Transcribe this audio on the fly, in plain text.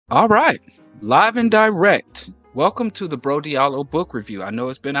All right, live and direct. Welcome to the BroDiallo book review. I know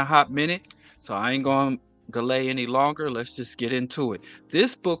it's been a hot minute, so I ain't going to delay any longer. Let's just get into it.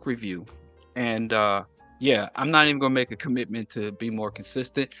 This book review, and yeah, I'm not even going to make a commitment to be more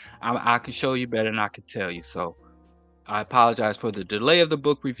consistent. I can show you better than I can tell you. So I apologize for the delay of the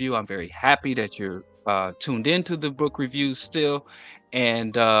book review. I'm very happy that you're tuned into the book review still.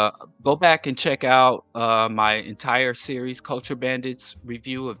 And go back and check out my entire series, Culture Bandits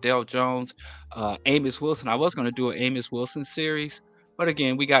review of Dale Jones, Amos Wilson. I was going to do an Amos Wilson series, but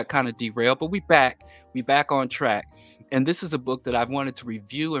again, we got kind of derailed. But we back on track. And this is a book that I've wanted to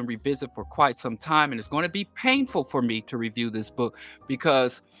review and revisit for quite some time, and it's going to be painful for me to review this book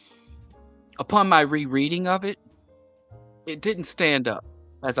because upon my rereading of it, it didn't stand up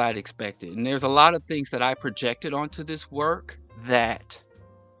as I'd expected, and there's a lot of things that I projected onto this work that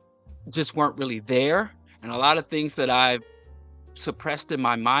just weren't really there, and a lot of things that I've suppressed in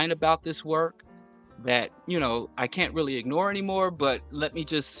my mind about this work that, I can't really ignore anymore, but let me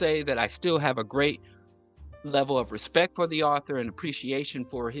just say that I still have a great level of respect for the author and appreciation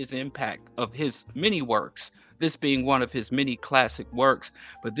for his impact of his many works, this being one of his many classic works.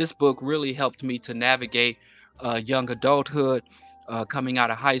 But this book really helped me to navigate young adulthood, coming out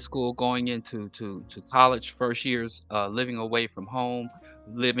of high school, going into to college, first years living away from home,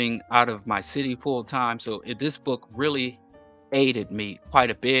 living out of my city full time. So this book really aided me quite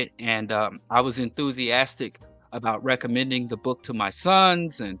a bit, and I was enthusiastic about recommending the book to my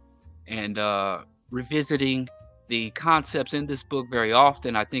sons and revisiting the concepts in this book very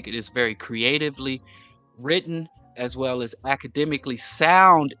often. I think it is very creatively written as well as academically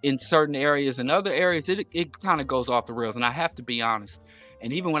sound in certain areas. In other areas, it kind of goes off the rails, and I have to be honest.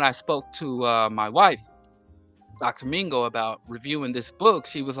 And even when I spoke to my wife, Dr. Mingo, about reviewing this book,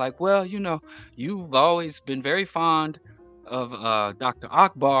 she was like, "Well, you've always been very fond of Dr.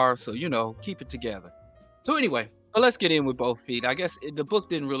 Akbar, so keep it together." So anyway, but let's get in with both feet. I guess the book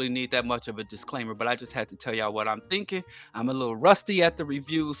didn't really need that much of a disclaimer, but I just had to tell y'all what I'm thinking. I'm a little rusty at the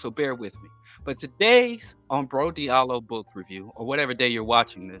review, so bear with me. But today's on Bro Diallo book review, or whatever day you're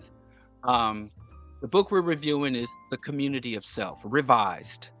watching this, um, the book we're reviewing is The Community of Self,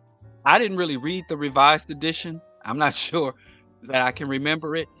 revised. I didn't really read the revised edition. I'm not sure that I can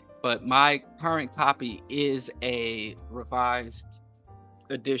remember it, but my current copy is a revised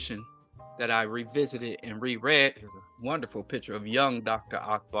edition that I revisited and reread. There's a wonderful picture of young Dr.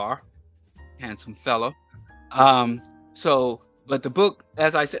 Akbar, handsome fellow. Um, but the book,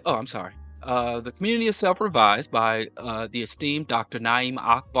 as I said, oh, I'm sorry. The Community of Self revised by the esteemed Dr. Naeem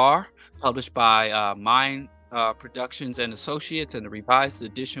Akbar, published by Mind Productions and Associates, and the revised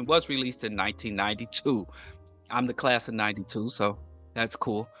edition was released in 1992. I'm the class of 92, so that's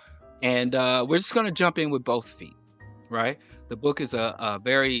cool. And we're just going to jump in with both feet, right? The book is a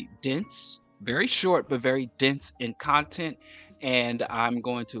very dense, very short, but very dense in content. And I'm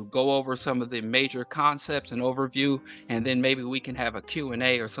going to go over some of the major concepts and overview, and then maybe we can have a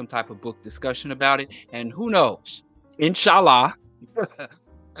Q&A or some type of book discussion about it. And who knows, inshallah,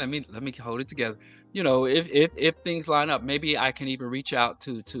 let me hold it together. If things line up, maybe I can even reach out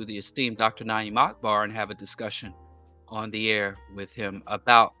to the esteemed Dr. Naeem Akbar and have a discussion on the air with him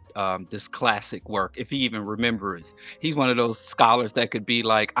about this classic work, if he even remembers. He's one of those scholars that could be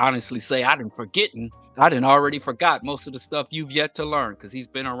like, honestly say, I didn't already forgot most of the stuff you've yet to learn, because he's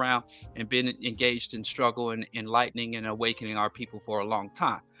been around and been engaged in struggle and enlightening and awakening our people for a long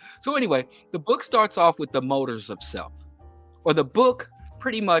time. So anyway, the book starts off with the motors of self, or the book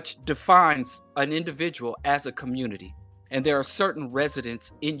pretty much defines an individual as a community. And there are certain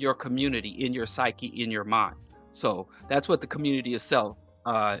residents in your community, in your psyche, in your mind. So that's what the community of self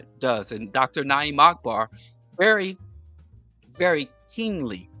does. And Dr. Naeem Akbar very, very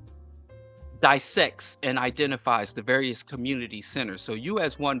keenly dissects and identifies the various community centers. So you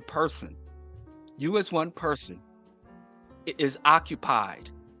as one person is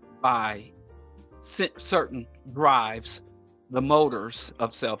occupied by certain drives, the motors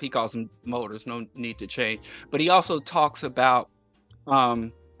of self. He calls them motors, no need to change. But he also talks about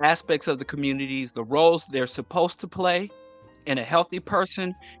aspects of the communities, the roles they're supposed to play in a healthy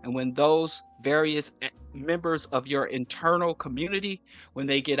person, and when those various members of your internal community, when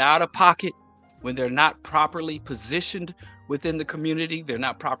they get out of pocket, when they're not properly positioned within the community, they're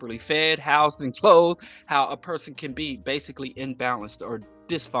not properly fed, housed, and clothed, how a person can be basically imbalanced or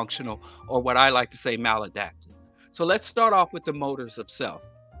dysfunctional, or what I like to say, maladaptive. So let's start off with the motors of self.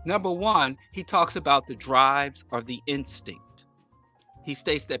 Number one, he talks about the drives or the instinct. He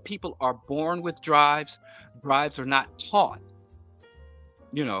states that people are born with drives. Drives are not taught,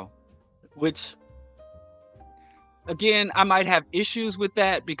 which Again, I might have issues with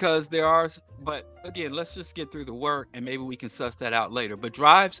that because there are, but again, let's just get through the work and maybe we can suss that out later. But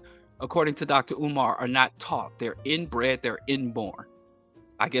drives, according to Dr. Umar, are not taught. They're inbred, they're inborn.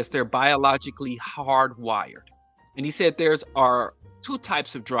 I guess they're biologically hardwired. And he said there's are two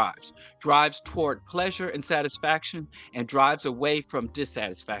types of drives: drives toward pleasure and satisfaction, and drives away from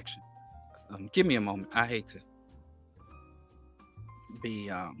dissatisfaction. Give me a moment. I hate to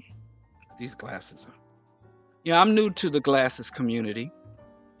be these glasses. I'm new to the glasses community.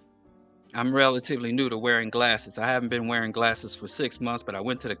 I'm relatively new to wearing glasses. I haven't been wearing glasses for 6 months, but I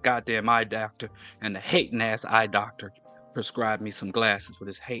went to the goddamn eye doctor, and the hating ass eye doctor prescribed me some glasses with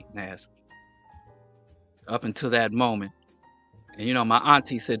his hating ass. Up until that moment. And my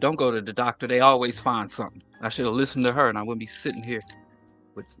auntie said, don't go to the doctor. They always find something. I should have listened to her, and I wouldn't be sitting here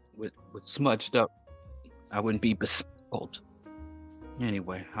with smudged up. I wouldn't be bespectacled.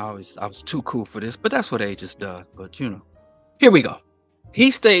 Anyway, I was too cool for this, but that's what ages does. But here we go. He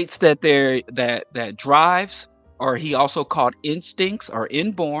states that that drives, or he also called instincts, are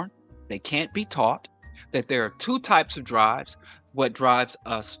inborn. They can't be taught. That there are two types of drives. What drives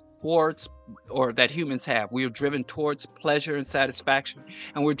us towards, or that humans have. We are driven towards pleasure and satisfaction,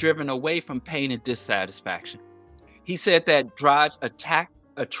 and we're driven away from pain and dissatisfaction. He said that drives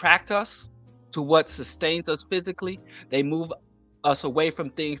attract us to what sustains us physically. They move us away from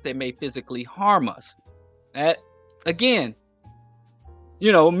things that may physically harm us. That, again,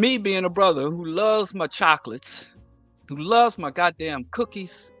 me being a brother who loves my chocolates, who loves my goddamn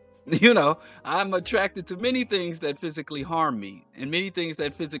cookies, I'm attracted to many things that physically harm me, and many things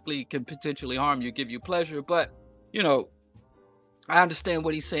that physically can potentially harm you, give you pleasure. But, I understand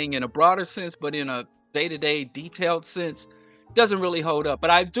what he's saying in a broader sense, but in a day-to-day detailed sense, doesn't really hold up. But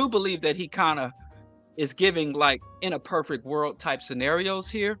I do believe that he kind of is giving, like, in a perfect world type scenarios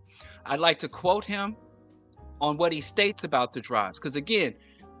here. I'd like to quote him on what he states about the drives. Because again,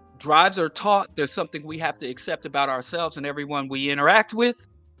 drives are taught. There's something we have to accept about ourselves and everyone we interact with.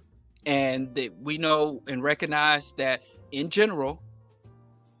 And that we know and recognize that in general,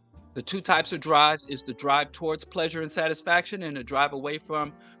 the two types of drives is the drive towards pleasure and satisfaction, and the drive away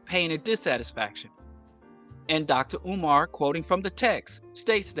from pain and dissatisfaction. And Dr. Umar, quoting from the text,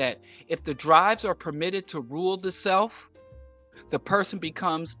 states that if the drives are permitted to rule the self, the person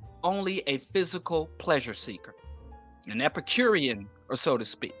becomes only a physical pleasure seeker, an Epicurean, or so to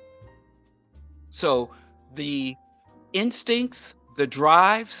speak. So the instincts, the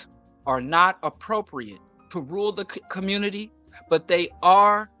drives, are not appropriate to rule the community, but they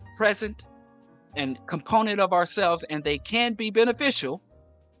are present and component of ourselves, and they can be beneficial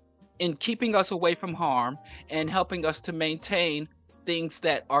in keeping us away from harm and helping us to maintain things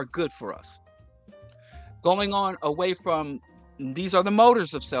that are good for us. Going on away from, these are the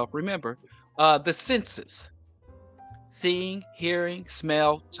motors of self, remember, the senses: seeing, hearing,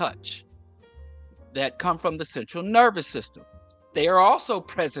 smell, touch, that come from the central nervous system. They are also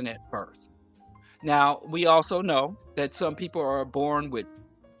present at birth. Now, we also know that some people are born with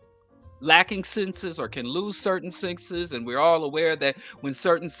lacking senses or can lose certain senses, and we're all aware that when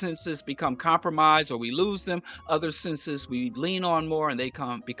certain senses become compromised or we lose them, other senses we lean on more and they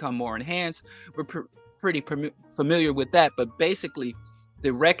become more enhanced. We're pretty familiar with that, but basically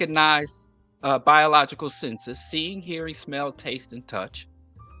the recognized biological senses: seeing, hearing, smell, taste, and touch,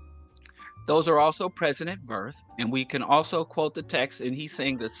 those are also present at birth. And we can also quote the text, and he's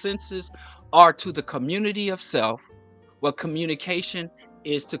saying the senses are to the community of self what communication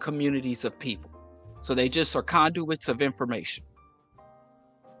is to communities of people. So they just are conduits of information,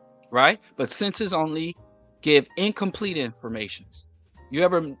 right? But senses only give incomplete informations. You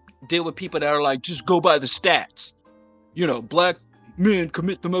ever deal with people that are like, just go by the stats? Black men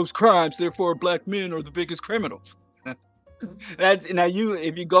commit the most crimes, therefore black men are the biggest criminals. Now,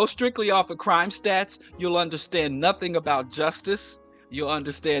 if you go strictly off of crime stats, you'll understand nothing about justice. You'll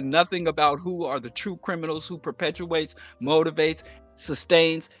understand nothing about who are the true criminals, who perpetuates, motivates,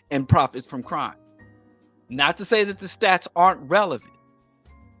 sustains, and profits from crime. Not to say that the stats aren't relevant,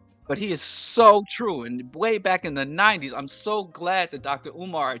 but he is so true. And way back in the 90s, I'm so glad that Dr.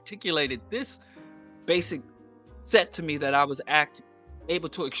 Umar articulated this basic set to me, that I was able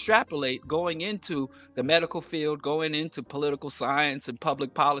to extrapolate going into the medical field, going into political science and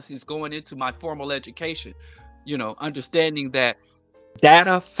public policies, going into my formal education, understanding that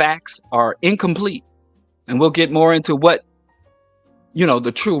data, facts are incomplete. And we'll get more into what,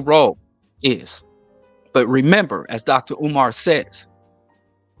 the true role is. But remember, as Dr. Umar says,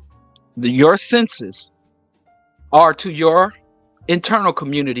 your senses are to your internal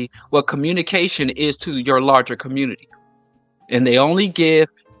community what communication is to your larger community. And they only give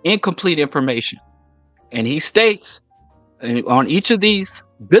incomplete information. And he states on each of these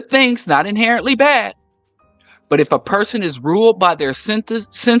good things, not inherently bad, but if a person is ruled by their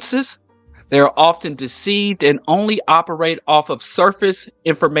senses, they are often deceived and only operate off of surface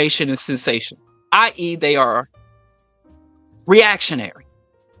information and sensation, i.e., they are reactionary.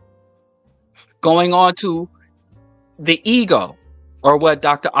 Going on to the ego, or what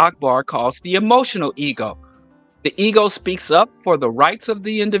Dr. Akbar calls the emotional ego. The ego speaks up for the rights of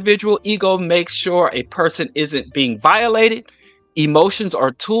the individual. Ego makes sure a person isn't being violated. Emotions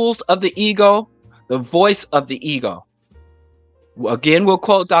are tools of the ego, the voice of the ego. Again, we'll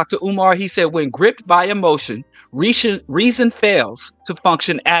quote Dr. Umar. He said, when gripped by emotion, reason fails to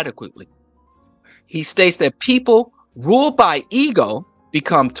function adequately. He states that people ruled by ego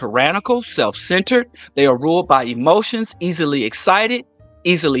become tyrannical, self-centered. They are ruled by emotions, easily excited,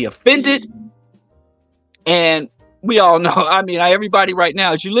 easily offended. And we all know, I mean, everybody right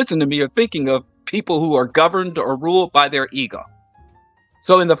now, as you listen to me, are thinking of people who are governed or ruled by their ego.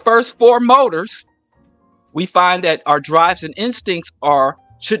 So in the first four motors, we find that our drives and instincts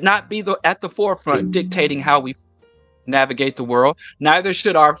should not be at the forefront dictating how we navigate the world. Neither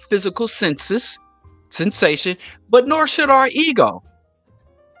should our physical sensation, but nor should our ego.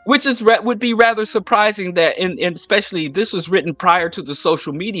 Which would be rather surprising that, and especially this was written prior to the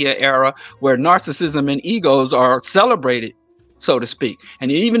social media era where narcissism and egos are celebrated, so to speak.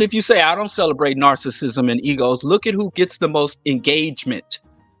 And even if you say, I don't celebrate narcissism and egos, look at who gets the most engagement.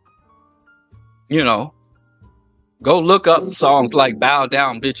 You know, go look up songs like Bow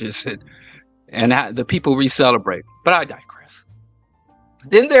Down Bitches and the people we celebrate. But I digress.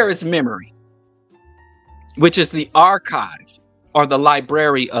 Then there is memory, which is the archive or the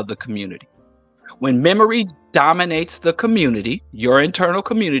library of the community. When memory dominates the community, your internal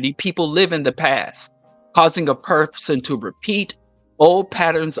community, people live in the past, causing a person to repeat old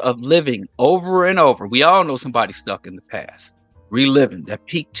patterns of living over and over. We all know somebody stuck in the past, reliving that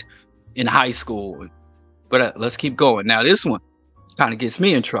peaked in high school. But let's keep going. Now, this one kind of gets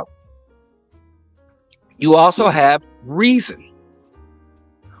me in trouble. You also have reason.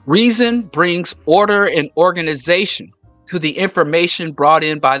 Reason brings order and organization to the information brought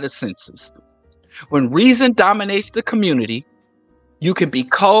in by the senses. When reason dominates the community, you can be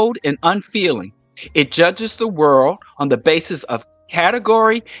cold and unfeeling. It judges the world on the basis of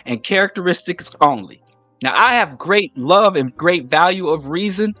category and characteristics only. Now, I have great love and great value of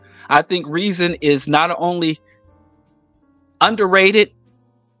reason. I think reason is not only underrated,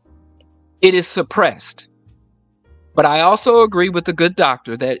 it is suppressed. But I also agree with the good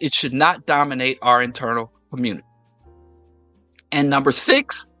doctor that it should not dominate our internal community. And number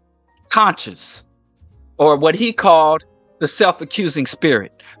 6, conscious, or what he called the self-accusing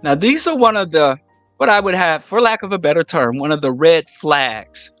spirit. Now, these are one of the, what I would have, for lack of a better term, one of the red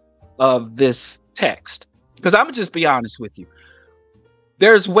flags of this text. Because I'm going to just be honest with you.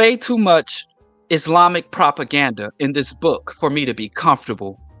 There's way too much Islamic propaganda in this book for me to be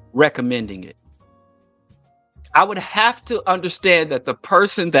comfortable recommending it. I would have to understand that the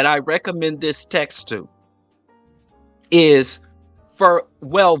person that I recommend this text to is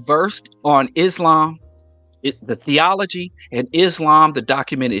well versed on Islam, the theology, and Islam, the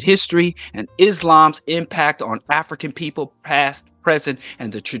documented history, and Islam's impact on African people, past, present,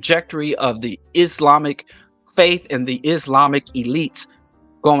 and the trajectory of the Islamic faith and the Islamic elites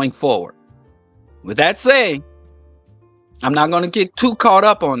going forward. With that saying, I'm not going to get too caught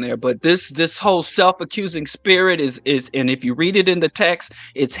up on there, but this whole self-accusing spirit is, and if you read it in the text,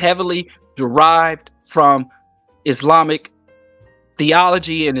 it's heavily derived from Islamic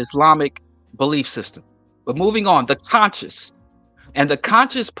theology and Islamic belief system. But moving on, the conscious. And the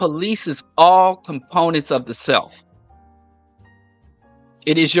conscious polices all components of the self.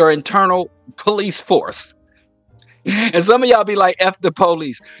 It is your internal police force. And some of y'all be like, F the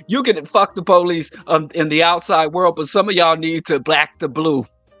police. You can fuck the police in the outside world, but some of y'all need to black the blue.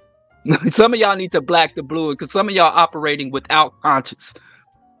 Some of y'all need to black the blue because some of y'all operating without conscience.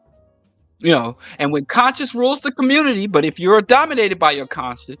 You know, and when conscience rules the community, but if you're dominated by your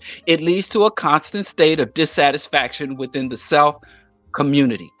conscience, it leads to a constant state of dissatisfaction within the self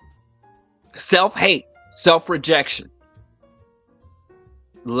community. Self-hate, self-rejection,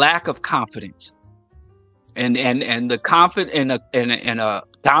 lack of confidence. And the confident and a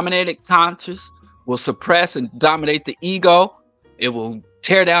dominated conscience will suppress and dominate the ego. It will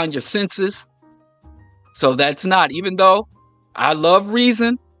tear down your senses. So that's not, even though I love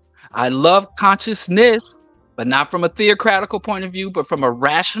reason, I love consciousness, but not from a theocratical point of view, but from a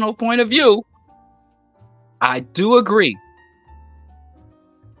rational point of view, I do agree.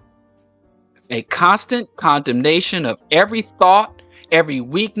 A constant condemnation of every thought every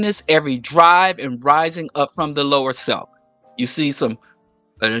weakness, every drive, and rising up from the lower self. You see an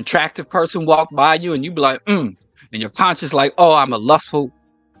attractive person walk by you and you be like, and your conscience like, oh, I'm a lustful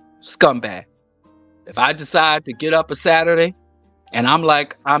scumbag. If I decide to get up a Saturday and I'm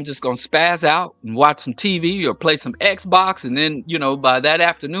like, I'm just going to spaz out and watch some TV or play some Xbox. And then, by that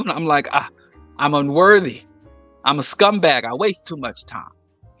afternoon, I'm like, I'm unworthy. I'm a scumbag. I waste too much time.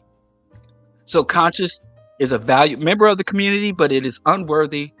 So conscious is a valued member of the community, but it is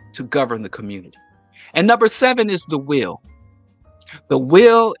unworthy to govern the community. And number 7 is the will. The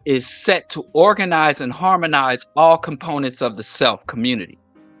will is set to organize and harmonize all components of the self community.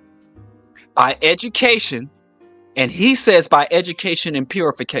 By education, and he says by education and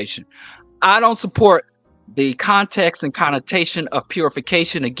purification. I don't support the context and connotation of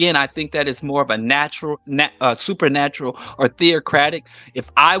purification. Again, I think that is more of a natural, supernatural or theocratic. If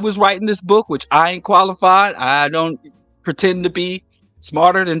I was writing this book, which I ain't qualified, I don't pretend to be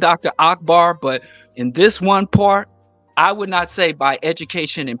smarter than Dr. Akbar, but in this one part, I would not say by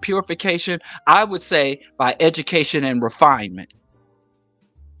education and purification. I would say by education and refinement.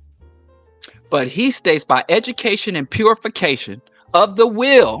 But he states by education and purification of the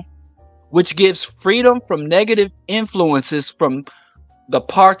will, which gives freedom from negative influences from the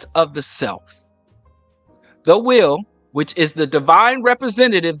parts of the self. The will, which is the divine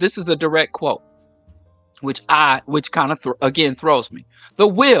representative, this is a direct quote, which kind of again throws me. The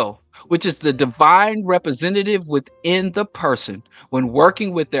will, which is the divine representative within the person when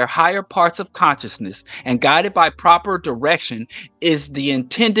working with their higher parts of consciousness and guided by proper direction, is the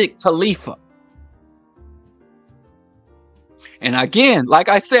intended Khalifa. And again, like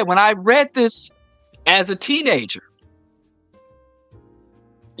I said, when I read this as a teenager,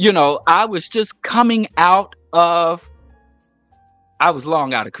 I was just coming out of, I was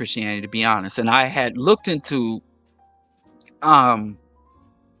long out of Christianity, to be honest. And I had looked into, I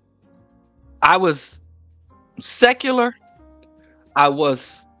was secular. I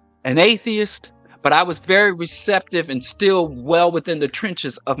was an atheist, but I was very receptive and still well within the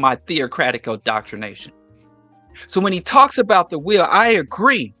trenches of my theocratic indoctrination. So when he talks about the will, I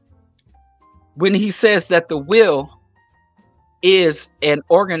agree when he says that the will is an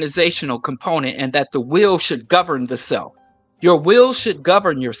organizational component and that the will should govern the self. Your will should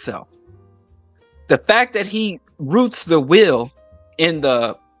govern yourself. The fact that he roots the will in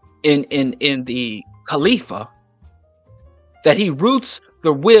the Khalifa, that he roots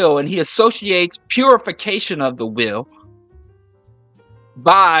the will and he associates purification of the will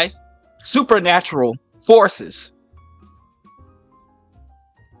by supernatural forces,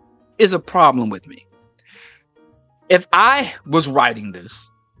 is a problem with me. If I was writing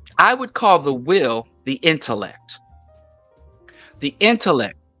this, I would call the will the intellect. The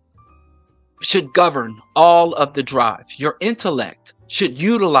intellect should govern all of the drives. Your intellect should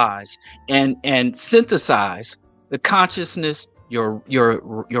utilize and synthesize the consciousness, your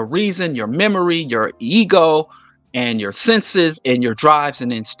reason, your memory, your ego, and your senses, and your drives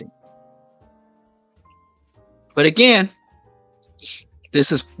and instinct. But again,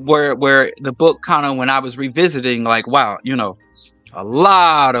 this is where the book kind of, when I was revisiting, like, wow, a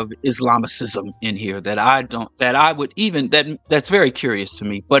lot of Islamicism in here that's very curious to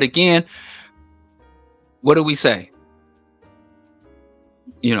me. But again, what do we say?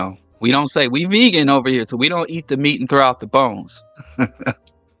 We don't say we vegan over here, so we don't eat the meat and throw out the bones.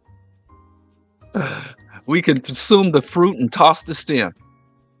 We can consume the fruit and toss the stem.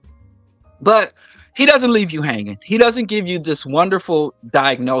 But he doesn't leave you hanging. He doesn't give you this wonderful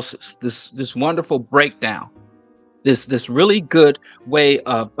diagnosis, this wonderful breakdown, this really good way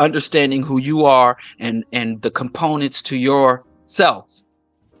of understanding who you are and the components to yourself,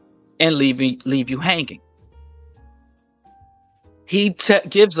 and leave you hanging. He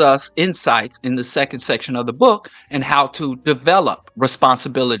gives us insights in the second section of the book and how to develop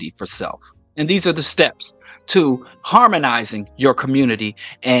responsibility for self. And these are the steps to harmonizing your community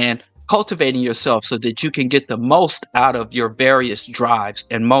and cultivating yourself so that you can get the most out of your various drives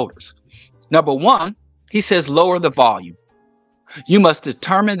and motors. Number 1, he says, lower the volume. You must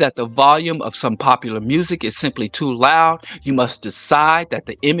determine that the volume of some popular music is simply too loud. You must decide that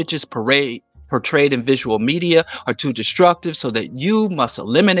the images portrayed in visual media are too destructive, so that you must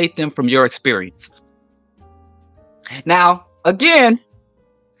eliminate them from your experience. Now, again,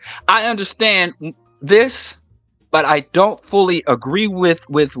 I understand this, but I don't fully agree with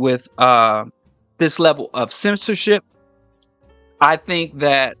this level of censorship. I think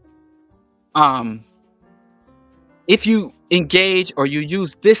that if you engage or you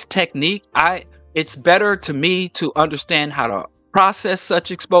use this technique, it's better to me to understand how to process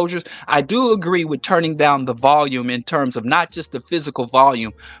such exposures. I do agree with turning down the volume in terms of not just the physical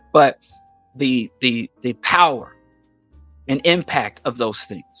volume, but the power and impact of those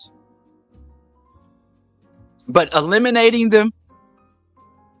things. But eliminating them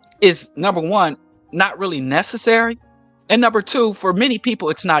is, number one, not really necessary. And number two, for many people,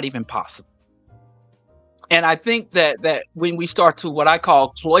 it's not even possible. And I think that when we start to what I call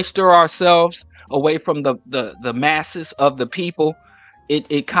cloister ourselves away from the masses of the people,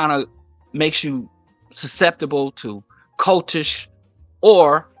 it kind of makes you susceptible to cultish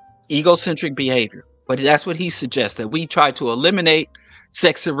or egocentric behavior. But that's what he suggests, that we try to eliminate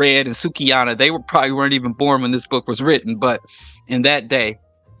Sexy Red and Sukiyana. They probably weren't even born when this book was written, but in that day,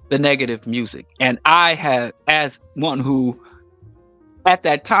 the negative music. And I have, as one who at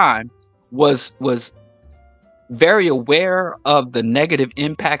that time was very aware of the negative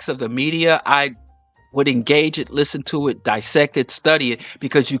impacts of the media, I would engage it, listen to it, dissect it, study it,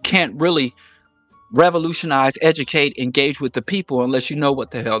 because you can't really revolutionize, educate, engage with the people unless you know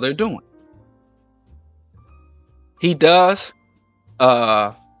what the hell they're doing. He does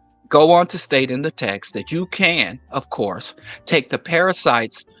go on to state in the text that you can, of course, take the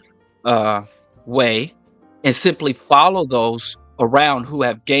parasite's way and simply follow those around who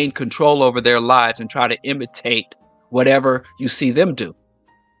have gained control over their lives and try to imitate whatever you see them do.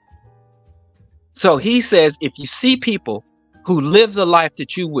 So he says, if you see people who live the life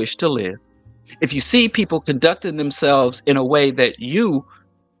that you wish to live, if you see people conducting themselves in a way that you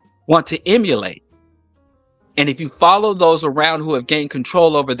want to emulate, and if you follow those around who have gained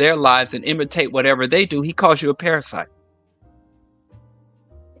control over their lives and imitate whatever they do, he calls you a parasite.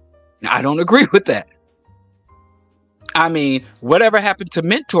 Now, I don't agree with that. I mean, whatever happened to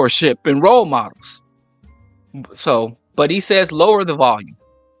mentorship and role models? So, but he says lower the volume.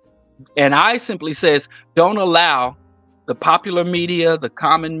 And I simply says, don't allow the popular media, the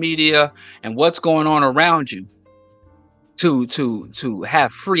common media, and what's going on around you to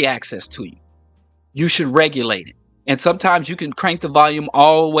have free access to you. You should regulate it. And sometimes you can crank the volume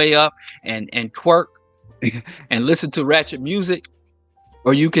all the way up and twerk and listen to ratchet music,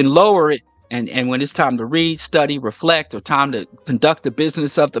 or you can lower it. And when it's time to read, study, reflect, or time to conduct the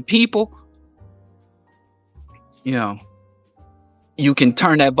business of the people, you know, you can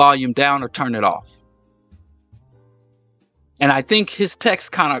turn that volume down or turn it off. And I think his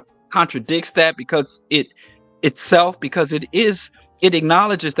text kind of contradicts that because it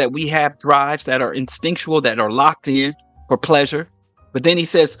acknowledges that we have drives that are instinctual, that are locked in for pleasure. But then he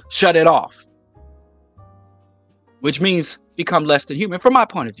says, shut it off, which means become less than human from my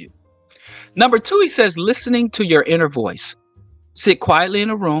point of view. Number two, he says, listening to your inner voice. Sit quietly in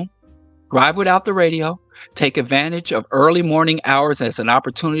a room, drive without the radio, take advantage of early morning hours as an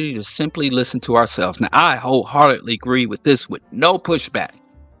opportunity to simply listen to ourselves. Now, I wholeheartedly agree with this with no pushback.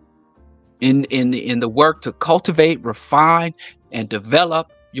 In the work to cultivate, refine, and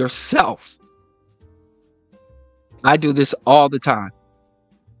develop yourself. I do this all the time.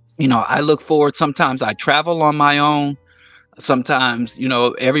 You know, I look forward. Sometimes I travel on my own. Sometimes, you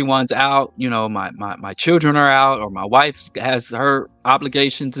know, everyone's out, you know, my children are out, or my wife has her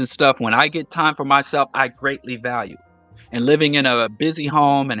obligations and stuff. When I get time for myself, I greatly value. And living in a busy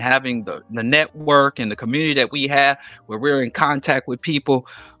home and having the network and the community that we have where we're in contact with people,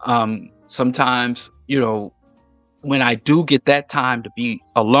 sometimes, you know, when I do get that time to be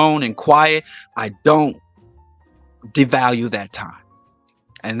alone and quiet, I don't devalue that time.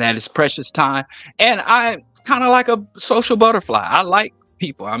 And that is precious time. And I kind of like a social butterfly. I like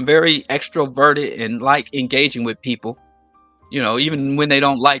people. I'm very extroverted and like engaging with people, you know, even when they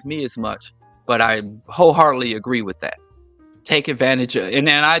don't like me as much. But I wholeheartedly agree with that. Take advantage of, and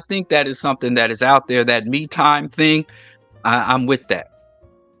I think that is something that is out there, that me time thing. I'm with that.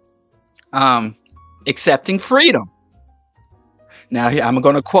 Accepting freedom. Now I'm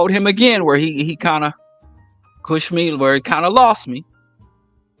going to quote him again, where he kind of pushed me, where he kind of lost me.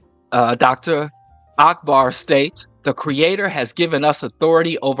 Dr. Akbar states, the Creator has given us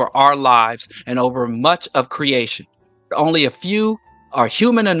authority over our lives and over much of creation. Only a few are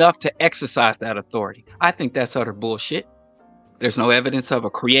human enough to exercise that authority. I think that's utter bullshit. There's no evidence of a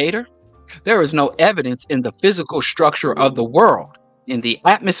creator. There is no evidence in the physical structure of the world, in the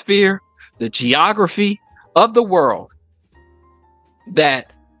atmosphere, the geography of the world,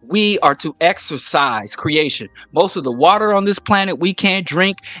 that we are to exercise creation. Most of the water on this planet we can't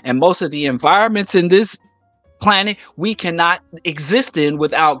drink, and most of the environments in this planet we cannot exist in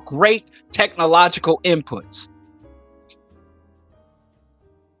without great technological inputs.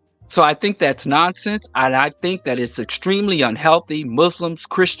 So I think that's nonsense, and I think that it's extremely unhealthy. Muslims,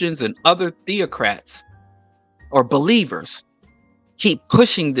 Christians, and other theocrats or believers keep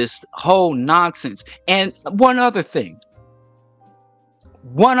pushing this whole nonsense. And one other thing,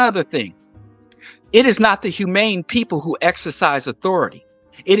 it is not the humane people who exercise authority.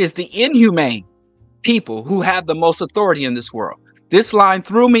 It is the inhumane people who have the most authority in this world. This line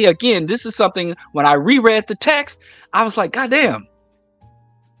threw me again. This is something, when I reread the text, I was like, God damn,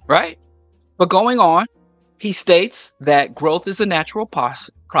 right? But going on, he states that growth is a natural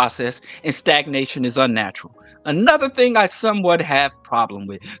process and stagnation is unnatural. Another thing I somewhat have problem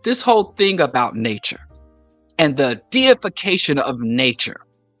with, this whole thing about nature and the deification of nature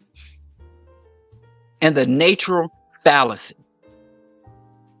and the natural fallacy.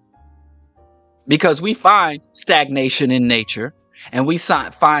 Because we find stagnation in nature and we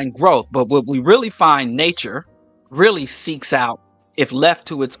find growth, but what we really find nature really seeks out, if left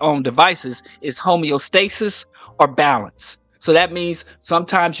to its own devices, is homeostasis or balance. So that means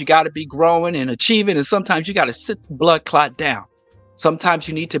sometimes you got to be growing and achieving, and sometimes you got to sit the blood clot down. Sometimes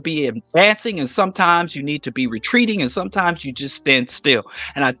you need to be advancing, and sometimes you need to be retreating, and sometimes you just stand still.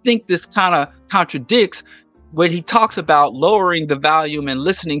 And I think this kind of contradicts when he talks about lowering the volume and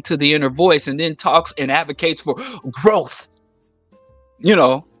listening to the inner voice, and then talks and advocates for growth. You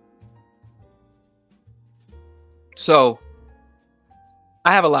know, so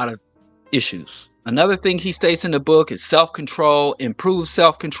I have a lot of issues. Another thing he states in the book is self-control, improves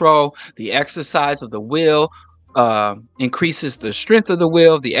self-control. The exercise of the will increases the strength of the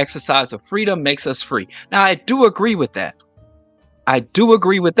will. The exercise of freedom makes us free. Now, I do agree with that. I do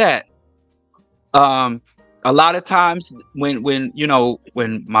agree with that. A lot of times when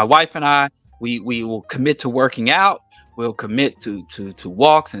my wife and I, we will commit to working out. We'll commit to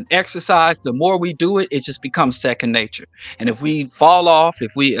walks and exercise. The more we do it, it just becomes second nature. And if we fall off,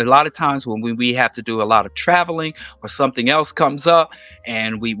 a lot of times when we have to do a lot of traveling or something else comes up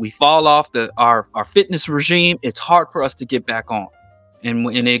and we fall off our fitness regime, it's hard for us to get back on.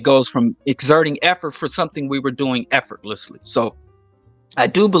 And it goes from exerting effort for something we were doing effortlessly. So I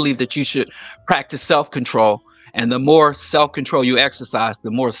do believe that you should practice self-control. And the more self-control you exercise, the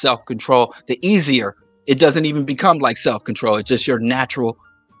more self-control, the easier. It doesn't even become like self-control. It's just your natural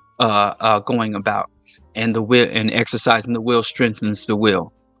going about. And the will and exercising the will strengthens the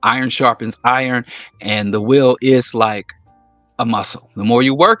will. Iron sharpens iron, and the will is like a muscle. The more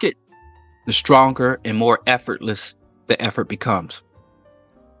you work it, the stronger and more effortless the effort becomes.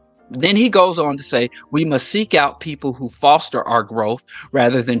 Then he goes on to say, we must seek out people who foster our growth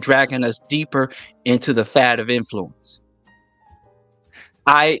rather than dragging us deeper into the fad of influence.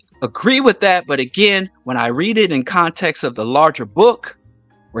 I agree with that, but again, when I read it in context of the larger book,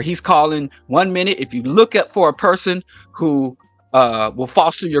 where he's calling 1 minute, if you look at for a person who will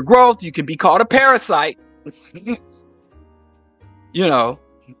foster your growth, you can be called a parasite.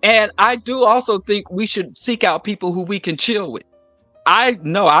 And I do also think we should seek out people who we can chill with. I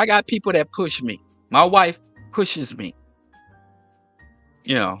know I got people that push me. My wife pushes me,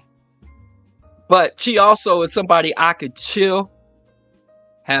 but she also is somebody I could chill,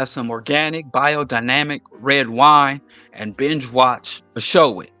 have some organic, biodynamic red wine, and binge watch a show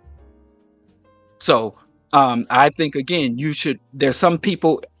with. So I think, again, there's some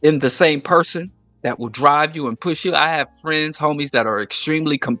people in the same person that will drive you and push you. I have friends, homies that are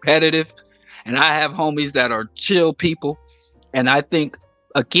extremely competitive, and I have homies that are chill people. And I think,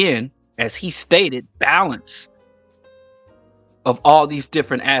 again, as he stated, balance of all these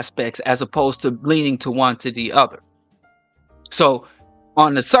different aspects as opposed to leaning to one to the other. So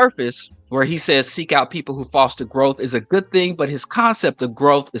on the surface, where he says seek out people who foster growth is a good thing, but his concept of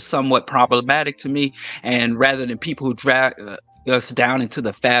growth is somewhat problematic to me. And rather than people who drag us down into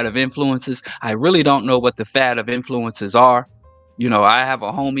the fad of influences, I really don't know what the fad of influences are. I have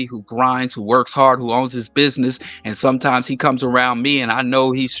a homie who grinds, who works hard, who owns his business. And sometimes he comes around me and I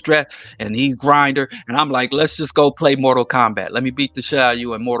know he's stressed and he's grinder. And I'm like, let's just go play Mortal Kombat. Let me beat the shit out of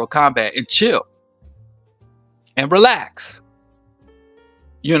you in Mortal Kombat and chill and relax.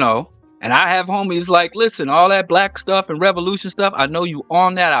 And I have homies like, listen, all that black stuff and revolution stuff, I know you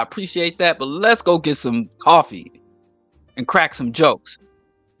on that. I appreciate that. But let's go get some coffee and crack some jokes.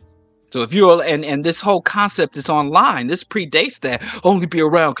 So if you're, and this whole concept is online, this predates that. Only be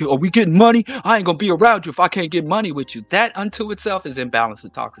around. Are we getting money? I ain't going to be around you if I can't get money with you. That unto itself is imbalanced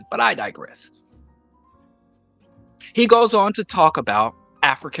and toxic, but I digress. He goes on to talk about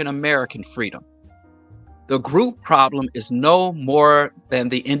African American freedom. The group problem is no more than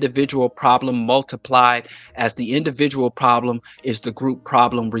the individual problem multiplied, as the individual problem is the group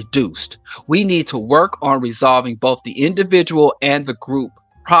problem reduced. We need to work on resolving both the individual and the group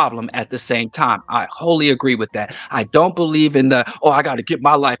problem at the same time. I wholly agree with that. I don't believe in I got to get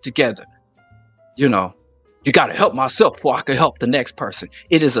my life together. You got to help myself before I can help the next person.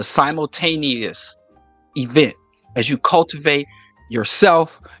 It is a simultaneous event. As you cultivate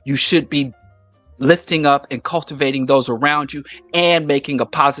yourself, you should be lifting up and cultivating those around you and making a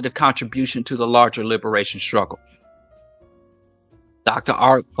positive contribution to the larger liberation struggle. Dr.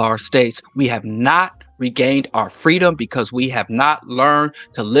 Akbar states, we have not regained our freedom because we have not learned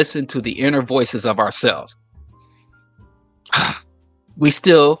to listen to the inner voices of ourselves. We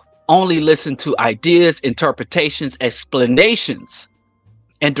still only listen to ideas, interpretations, explanations,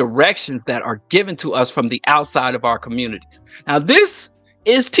 and directions that are given to us from the outside of our communities. Now, this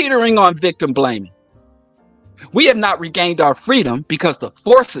is teetering on victim blaming. We have not regained our freedom because the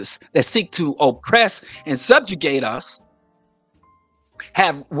forces that seek to oppress and subjugate us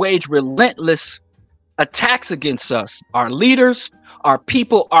have waged relentless attacks against us, our leaders, our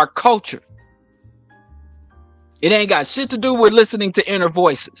people, our culture. It ain't got shit to do with listening to inner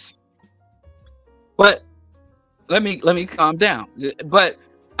voices. But let me calm down. But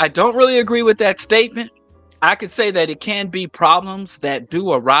I don't really agree with that statement. I could say that it can be problems that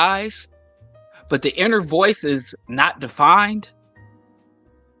do arise, but the inner voice is not defined.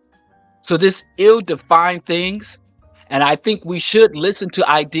 So this ill-defined things, and I think we should listen to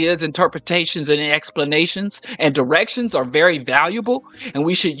ideas, interpretations, and explanations, and directions are very valuable, and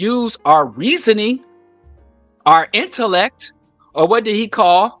we should use our reasoning, our intellect, or what did he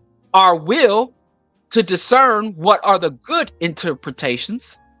call our will, to discern what are the good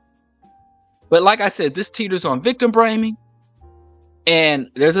interpretations. But like I said, this teeters on victim blaming.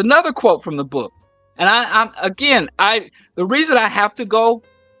 And there's another quote from the book. And the reason I have to go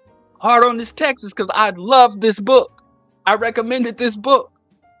hard on this text is because I love this book. I recommended this book.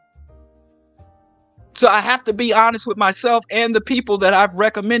 So I have to be honest with myself and the people that I've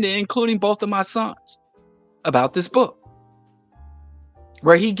recommended, including both of my sons, about this book,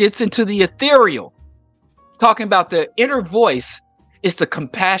 where he gets into the ethereal, talking about the inner voice is the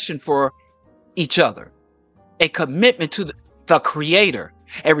compassion for each other, a commitment to the creator,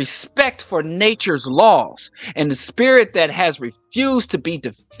 a respect for nature's laws, and the spirit that has refused to be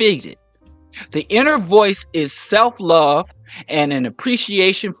defeated. The inner voice is self-love and an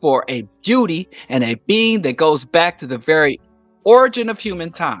appreciation for a beauty and a being that goes back to the very origin of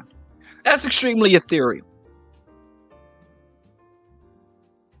human time. That's extremely ethereal.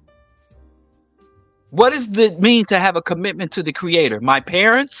 What does it mean to have a commitment to the creator? My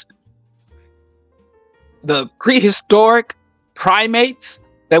parents, the prehistoric primates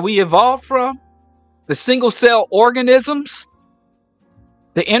that we evolved from, the single cell organisms,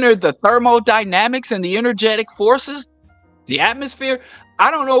 the thermodynamics and the energetic forces, the atmosphere.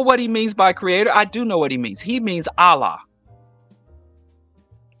 I don't know what he means by creator. I do know what he means. He means Allah.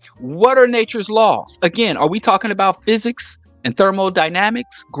 What are nature's laws? Again, are we talking about physics and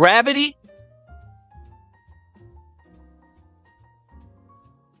thermodynamics, gravity?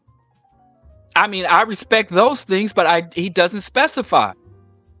 I mean, I respect those things, but he doesn't specify.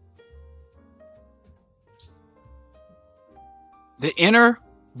 The inner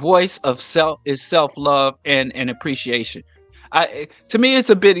voice of self is self-love and appreciation. To me, it's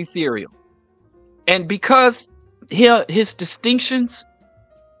a bit ethereal. And because his distinctions,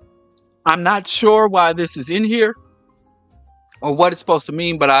 I'm not sure why this is in here or what it's supposed to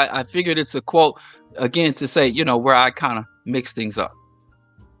mean, but I figured it's a quote, again, to say, where I kind of mix things up.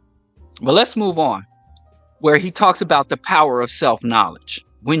 But let's move on, where he talks about the power of self-knowledge.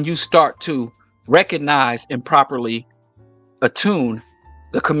 When you start to recognize and properly attune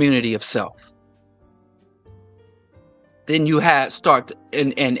the community of self, then you and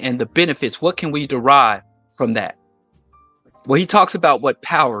the benefits. What can we derive from that? Well, he talks about what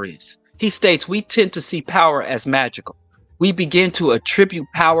power is. He states we tend to see power as magical. We begin to attribute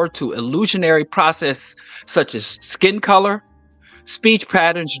power to illusionary process such as skin color, speech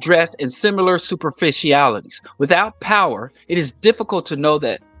patterns, dress, and similar superficialities. Without power, it is difficult to know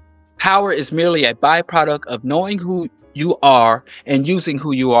that power is merely a byproduct of knowing who you are and using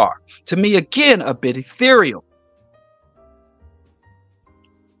who you are. To me, again, a bit ethereal.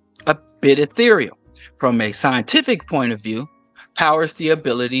 A bit ethereal. From a scientific point of view, power is the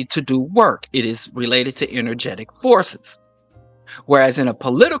ability to do work. It is related to energetic forces. Whereas in a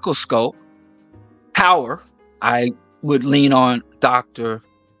political scope, power, I would lean on Dr.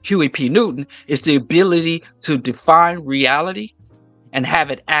 Huey P. Newton, is the ability to define reality and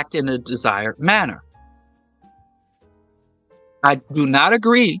have it act in a desired manner. I do not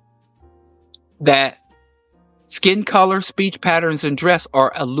agree that skin color, speech patterns, and dress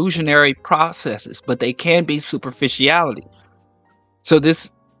are illusionary processes, but they can be superficiality. So this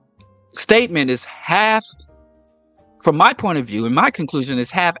statement is half from my point of view, and my conclusion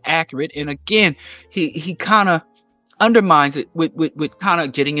is half accurate. And again, he kind of undermines it with kind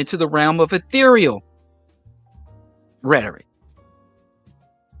of getting into the realm of ethereal rhetoric.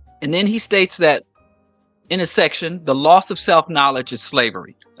 And then he states that in a section, the loss of self-knowledge is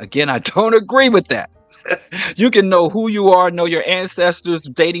slavery. Again, I don't agree with that. You can know who you are, know your ancestors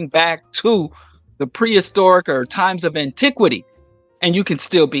dating back to the prehistoric or times of antiquity, and you can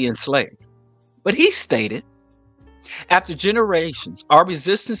still be enslaved. But he stated, after generations, our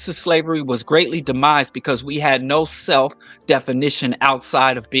resistance to slavery was greatly demised because we had no self-definition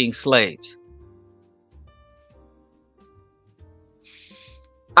outside of being slaves.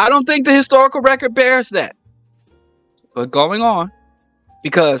 I don't think the historical record bears that. But going on,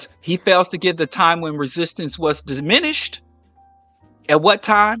 because he fails to give the time when resistance was diminished. At what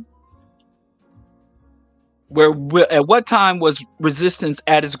time? At what time was resistance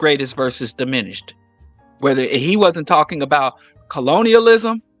at its greatest versus diminished? Whether he wasn't talking about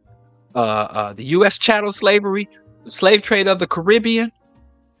colonialism, the U.S. chattel slavery, the slave trade of the Caribbean.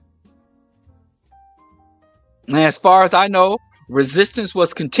 And as far as I know, resistance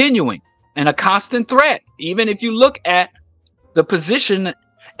was continuing and a constant threat. Even if you look at the position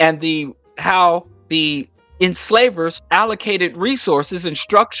and how the enslavers allocated resources and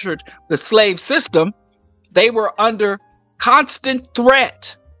structured the slave system, they were under constant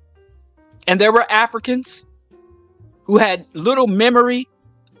threat. And there were Africans who had little memory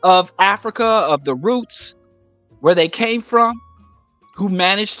of Africa, of the roots, where they came from, who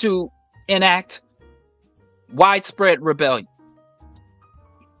managed to enact widespread rebellion.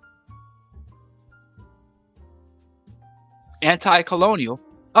 Anti-colonial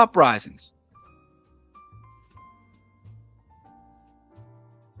uprisings.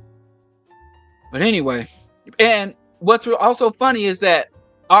 But anyway, and what's also funny is that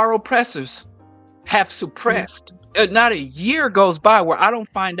our oppressors have suppressed. Not a year goes by where I don't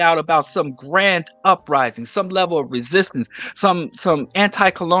find out about some grand uprising, some level of resistance, some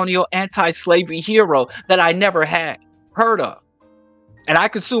anti-colonial, anti-slavery hero that I never had heard of. And I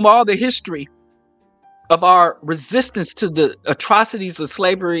consume all the history of our resistance to the atrocities of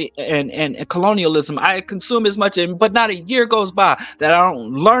slavery and colonialism. I consume as much, but not a year goes by that I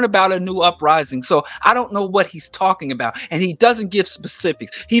don't learn about a new uprising. So I don't know what he's talking about. And he doesn't give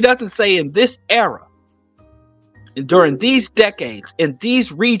specifics. He doesn't say in this era, during these decades, in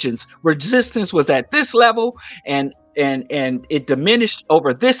these regions, resistance was at this level and it diminished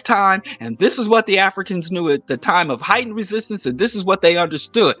over this time. And this is what the Africans knew at the time of heightened resistance. And this is what they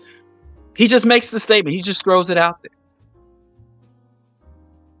understood. He just makes the statement. He just throws it out there.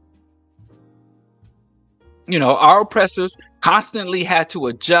 You know, our oppressors constantly had to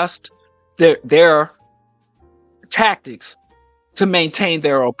adjust their tactics to maintain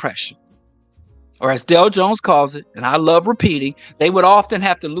their oppression. Or as Dale Jones calls it, and I love repeating, they would often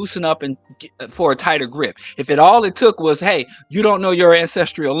have to loosen up for a tighter grip. If all it took was, hey, you don't know your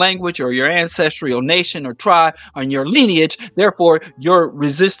ancestral language or your ancestral nation or tribe or your lineage, therefore your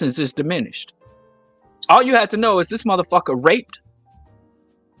resistance is diminished. All you had to know is this motherfucker raped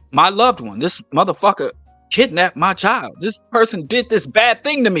my loved one. This motherfucker kidnapped my child. This person did this bad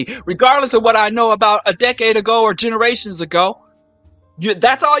thing to me, regardless of what I know about a decade ago or generations ago.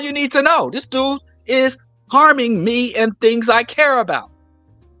 That's all you need to know. This dude is harming me and things I care about.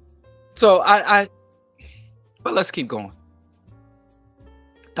 So but let's keep going.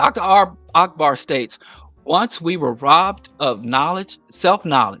 Dr. Akbar states, once we were robbed of knowledge,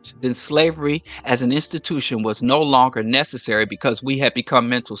 self-knowledge, then slavery as an institution was no longer necessary because we had become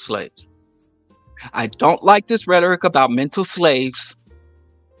mental slaves. I don't like this rhetoric about mental slaves.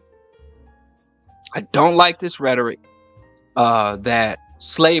 I don't like this rhetoric that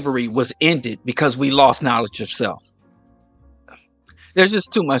slavery was ended because we lost knowledge of self. There's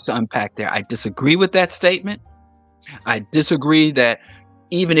just too much to unpack there. I disagree with that statement. I disagree that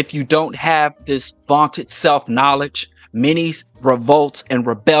even if you don't have this vaunted self-knowledge, many revolts and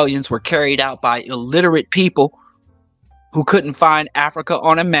rebellions were carried out by illiterate people who couldn't find Africa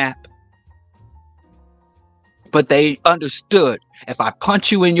on a map. But they understood, if I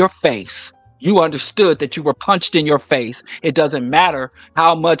punch you in your face, you understood that you were punched in your face. It doesn't matter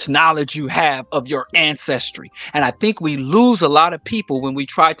how much knowledge you have of your ancestry. And I think we lose a lot of people when we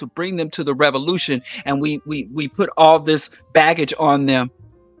try to bring them to the revolution and we put all this baggage on them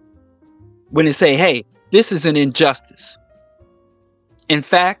when they say, hey, this is an injustice. In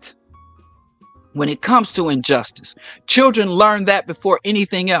fact, when it comes to injustice, children learn that before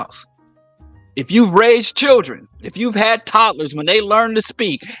anything else. If you've raised children, if you've had toddlers, when they learn to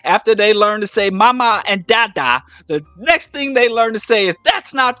speak, after they learn to say mama and dada, the next thing they learn to say is,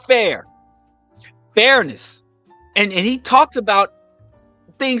 that's not fair. Fairness And he talks about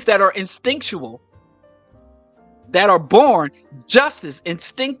things that are instinctual, that are born: justice,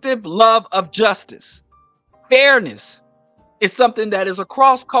 instinctive love of justice. Fairness is something that is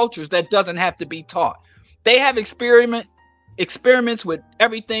across cultures that doesn't have to be taught. They have experiments with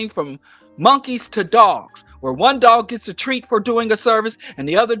everything from monkeys to dogs, where one dog gets a treat for doing a service and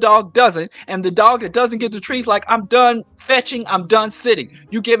the other dog doesn't. And the dog that doesn't get the treat is like, I'm done fetching, I'm done sitting.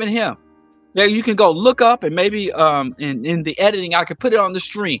 You giving him. Now you can go look up, and maybe in the editing I could put it on the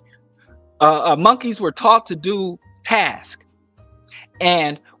stream. Monkeys were taught to do tasks,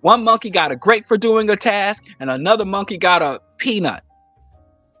 and one monkey got a grape for doing a task, and another monkey got a peanut.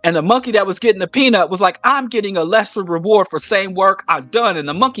 And the monkey that was getting the peanut was like, I'm getting a lesser reward for same work I've done. And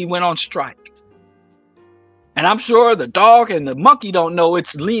the monkey went on strike. And I'm sure the dog and the monkey don't know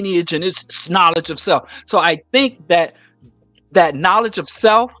its lineage and its knowledge of self. So I think that knowledge of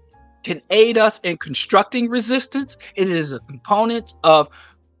self can aid us in constructing resistance. It is a component of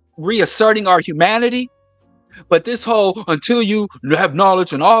reasserting our humanity. But this whole until you have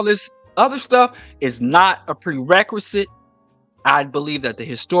knowledge and all this other stuff is not a prerequisite. I believe that the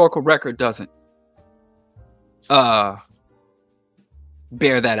historical record doesn't bear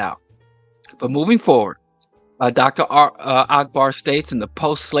that out. But moving forward, Dr. Akbar states in the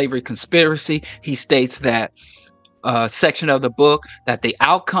post-slavery conspiracy, he states that section of the book, that the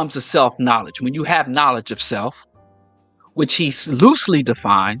outcomes of self-knowledge, when you have knowledge of self, which he loosely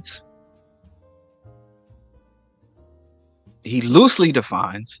defines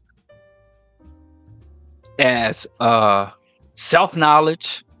as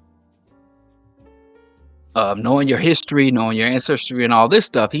self-knowledge, knowing your history, knowing your ancestry, and all this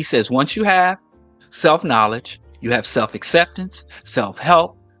stuff. He says once you have self-knowledge, you have self-acceptance,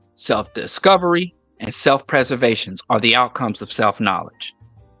 self-help, self-discovery, and self-preservations are the outcomes of self-knowledge.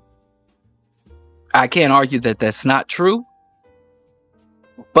 I can't argue that that's not true,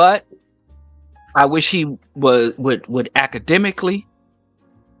 but I wish he would academically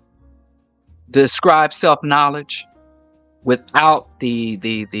describe self-knowledge without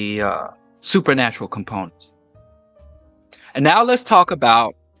the supernatural components. And now let's talk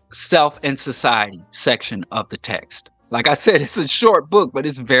about self and society section of the text. Like I said, it's a short book, but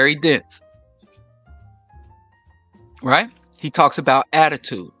it's very dense. Right? He talks about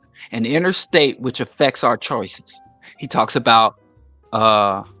attitude, an inner state which affects our choices. He talks about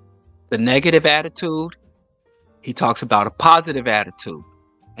the negative attitude. He talks about a positive attitude.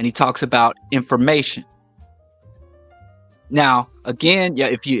 And he talks about information. Now, again, yeah,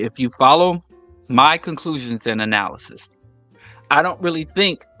 if you follow my conclusions and analysis, I don't really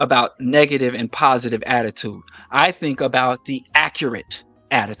think about negative and positive attitude. I think about the accurate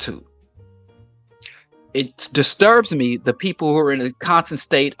attitude. It disturbs me, the people who are in a constant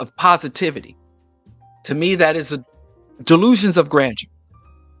state of positivity. To me, that is delusions of grandeur.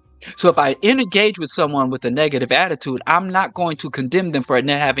 So if I engage with someone with a negative attitude, I'm not going to condemn them for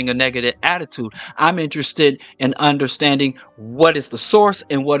having a negative attitude. I'm interested in understanding what is the source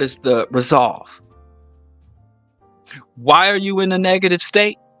and what is the resolve. Why are you in a negative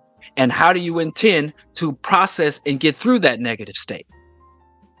state? And how do you intend to process and get through that negative state?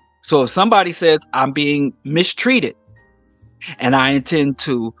 So if somebody says I'm being mistreated and I intend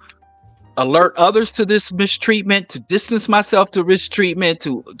to alert others to this mistreatment, to distance myself to mistreatment,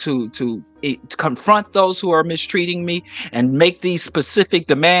 to confront those who are mistreating me and make these specific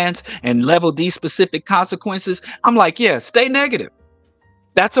demands and level these specific consequences, I'm like, yeah, stay negative.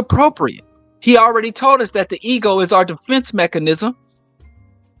 That's appropriate. He already told us that the ego is our defense mechanism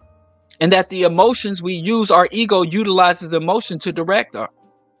and that the emotions we use, our ego utilizes emotion to direct our.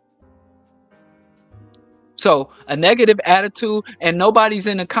 So a negative attitude, and nobody's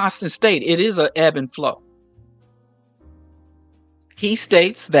in a constant state. It is an ebb and flow. He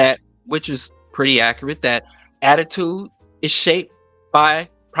states that, which is pretty accurate, that attitude is shaped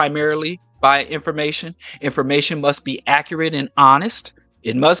primarily by information. Information must be accurate and honest.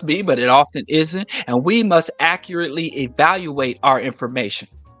 It must be, but it often isn't. And we must accurately evaluate our information.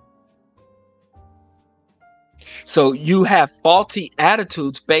 So you have faulty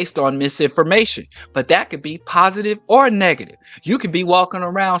attitudes based on misinformation, but that could be positive or negative. You could be walking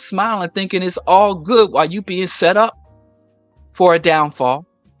around smiling, thinking it's all good while you being set up for a downfall.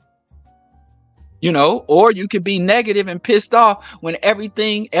 Or you could be negative and pissed off when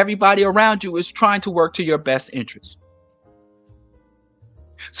everybody around you is trying to work to your best interest.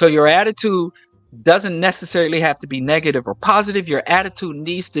 So your attitude doesn't necessarily have to be negative or positive. Your attitude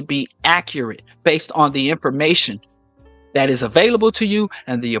needs to be accurate based on the information that is available to you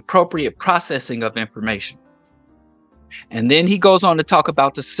and the appropriate processing of information. And then he goes on to talk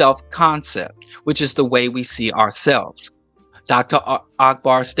about the self-concept, which is the way we see ourselves. Dr.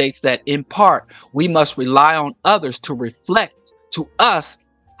 Akbar states that in part, we must rely on others to reflect to us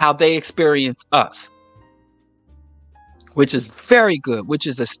how they experience us, which is very good, which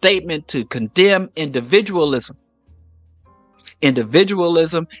is a statement to condemn individualism.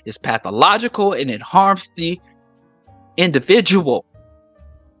 Individualism is pathological and it harms the individual.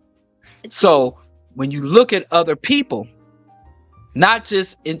 So when you look at other people, not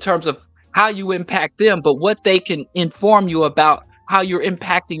just in terms of how you impact them, but what they can inform you about how you're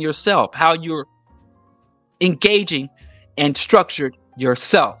impacting yourself, how you're engaging and structured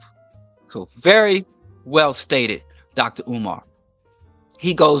yourself. So very well stated, Dr. Umar.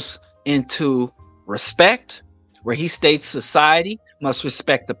 He goes into respect, where he states society must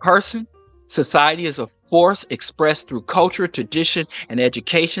respect the person. Society is a force expressed through culture, tradition, and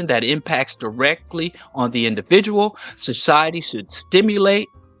education that impacts directly on the individual. Society should stimulate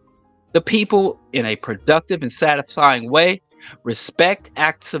the people in a productive and satisfying way. Respect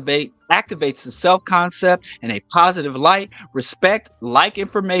activates the self-concept in a positive light. Respect, like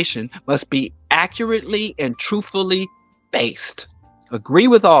information, must be accurately and truthfully based. Agree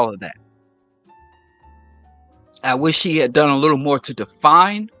with all of that. I wish he had done a little more to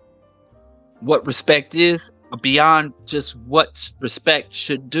define what respect is beyond just what respect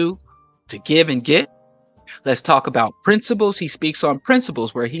should do to give and get. Let's talk about principles. He speaks on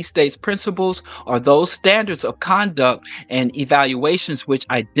principles, where he states principles are those standards of conduct and evaluations which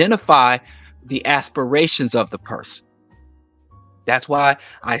identify the aspirations of the person. That's why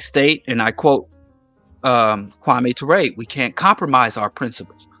I state, and I quote Kwame Ture, we can't compromise our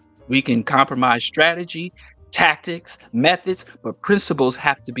principles. We can compromise strategy, tactics, methods, but principles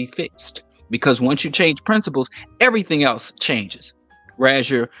have to be fixed. Because once you change principles, everything else changes.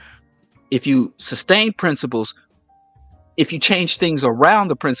 Whereas if you sustain principles, if you change things around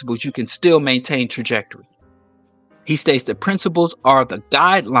the principles, you can still maintain trajectory. He states that principles are the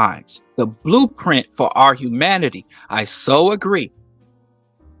guidelines, the blueprint for our humanity. I so agree.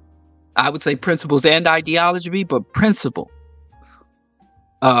 I would say principles and ideology, but principle.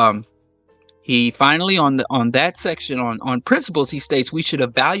 He finally, on that section on principles, he states we should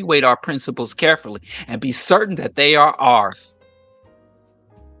evaluate our principles carefully and be certain that they are ours.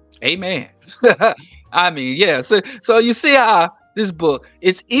 Amen. I mean, yeah. So you see how this book,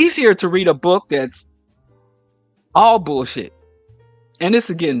 it's easier to read a book that's all bullshit. And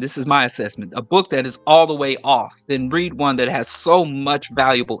this is my assessment, a book that is all the way off, than read one that has so much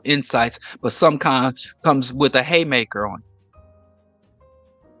valuable insights, but sometimes comes with a haymaker on it.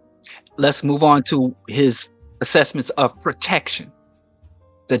 Let's move on to his assessments of protection.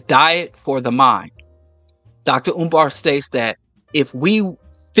 The diet for the mind. Dr. Umar states that if we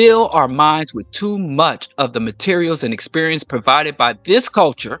fill our minds with too much of the materials and experience provided by this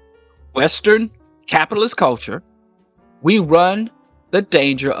culture, Western capitalist culture, we run the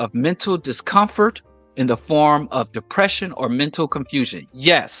danger of mental discomfort in the form of depression or mental confusion.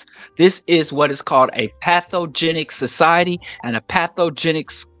 Yes, this is what is called a pathogenic society and a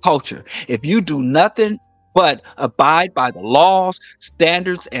pathogenic culture. If you do nothing but abide by the laws,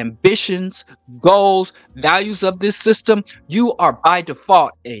 standards, ambitions, goals, values of this system, you are by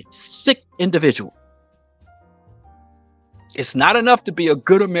default a sick individual. It's not enough to be a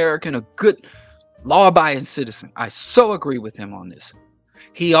good American, a good law-abiding citizen. I so agree with him on this.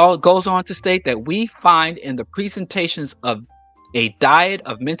 He goes on to state that we find in the presentations of a diet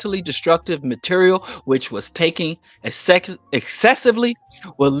of mentally destructive material, which was taken excessively,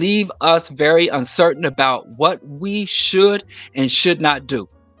 will leave us very uncertain about what we should and should not do.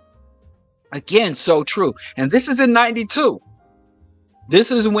 Again, so true. And this is in 92.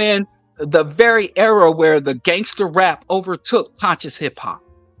 This is when the very era where the gangster rap overtook conscious hip hop,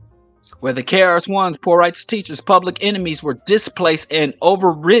 where the KRS-Ones, Poor Rights Teachers, Public Enemies were displaced and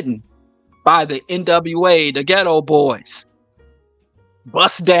overridden by the NWA, the Ghetto Boys.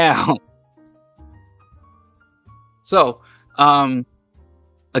 Bust down. So,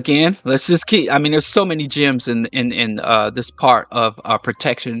 again, let's just keep, I mean, there's so many gems in this part of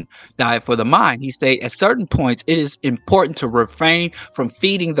protection diet for the mind. He states at certain points, it is important to refrain from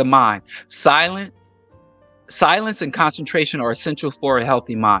feeding the mind. Silence and concentration are essential for a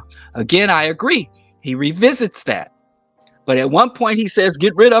healthy mind. Again, I agree. He revisits that. But at one point he says,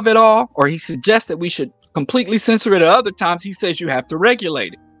 get rid of it all, or he suggests that we should completely censor it. At other times he says you have to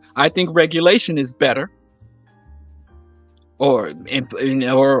regulate it. I think regulation is better. Or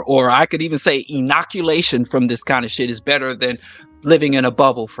I could even say inoculation from this kind of shit is better than living in a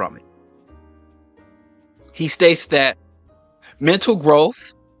bubble from it. He states that mental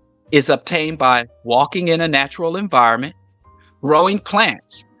growth is obtained by walking in a natural environment, growing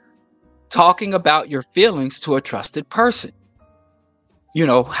plants, talking about your feelings to a trusted person. You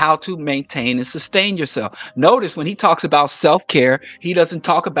know, how to maintain and sustain yourself. Notice when he talks about self-care, he doesn't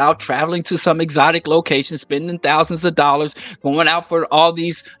talk about traveling to some exotic location, spending thousands of dollars, going out for all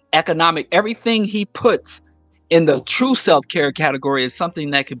these economic, everything he puts in the true self-care category is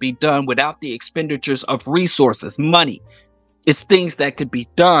something that could be done without the expenditures of resources, money. It's things that could be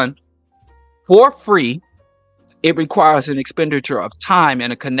done for free. It requires an expenditure of time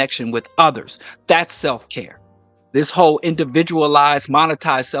and a connection with others. That's self-care. This whole individualized,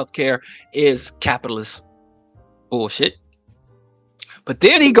 monetized self-care is capitalist bullshit. But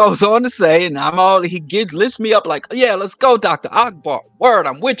then he goes on to say, and lifts me up like, yeah, let's go, Dr. Akbar. Word,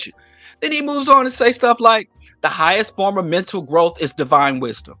 I'm with you. Then he moves on to say stuff like, the highest form of mental growth is divine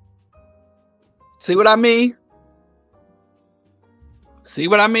wisdom. See what I mean? See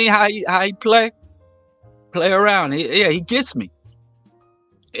what I mean? How he play around. He gets me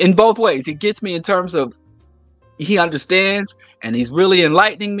in both ways. He gets me in terms of he understands and he's really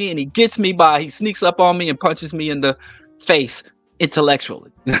enlightening me, and he gets me by he sneaks up on me and punches me in the face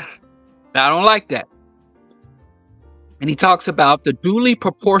intellectually. I don't like that. And he talks about the duly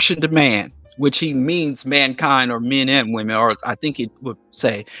proportioned man, which he means mankind or men and women, or I think he would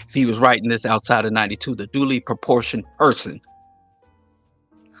say if he was writing this outside of 92, the duly proportioned person.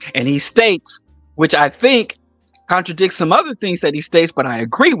 And he states, which I think contradicts some other things that he states, but I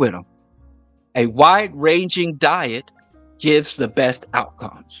agree with him. A wide-ranging diet gives the best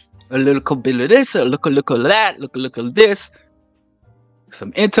outcomes. A little bit of this, a little of that, look of this.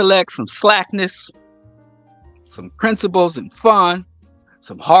 Some intellect, some slackness, some principles and fun,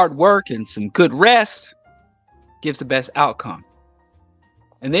 some hard work and some good rest gives the best outcome.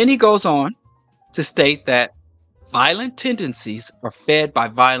 And then he goes on to state that violent tendencies are fed by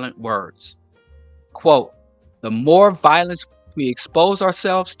violent words. Quote, the more violence we expose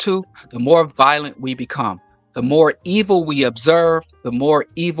ourselves to, the more violent we become. The more evil we observe, the more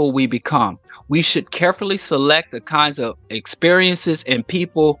evil we become. We should carefully select the kinds of experiences and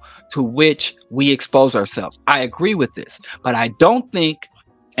people to which we expose ourselves. I agree with this, but I don't think,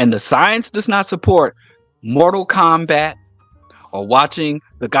 and the science does not support, Mortal Kombat or watching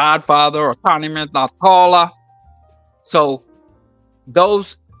The Godfather or Tournament Natola. So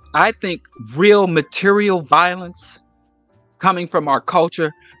those, I think, real material violence coming from our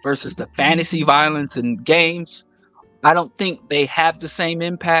culture versus the fantasy violence in games, I don't think they have the same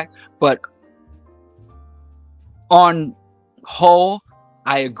impact. But on whole,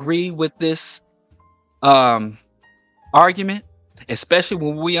 I agree with this argument, especially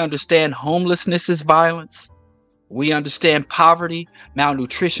when we understand homelessness is violence. We understand poverty,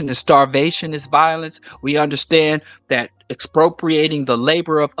 malnutrition, and starvation is violence. We understand that expropriating the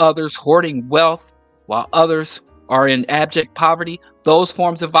labor of others, hoarding wealth while others are in abject poverty, those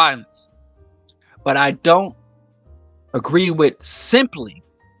forms of violence. But I don't agree with simply,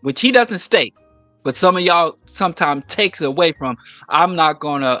 which he doesn't state, but some of y'all sometimes takes away from, I'm not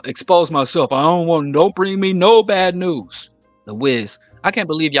going to expose myself. Don't bring me no bad news. The Wiz. I can't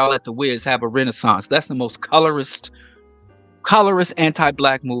believe y'all let The Wiz have a renaissance. That's the most colorist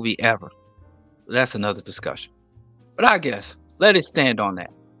anti-black movie ever. That's another discussion. But I guess, let it stand on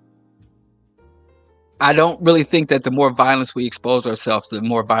that. I don't really think that the more violence we expose ourselves, the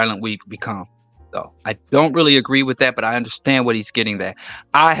more violent we become. So I don't really agree with that, but I understand what he's getting there.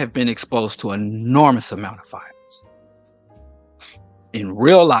 I have been exposed to an enormous amount of violence in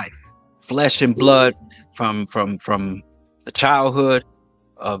real life, flesh and blood, from the childhood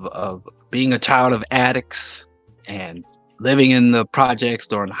of being a child of addicts and living in the projects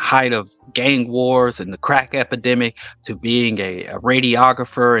during the height of gang wars and the crack epidemic, to being a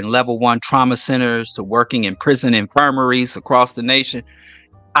radiographer in level 1 trauma centers, to working in prison infirmaries across the nation.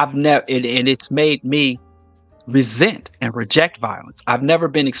 It's made me resent and reject violence. I've never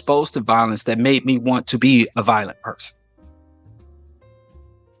been exposed to violence that made me want to be a violent person.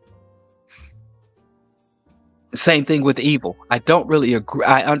 Same thing with evil. I don't really agree.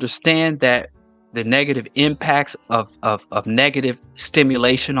 I understand that the negative impacts of negative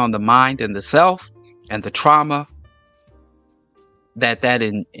stimulation on the mind and the self and the trauma that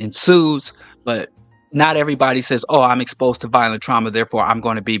ensues, but not everybody says, oh, I'm exposed to violent trauma, therefore I'm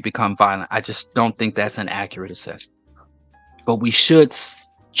going to become violent. I just don't think that's an accurate assessment. But we should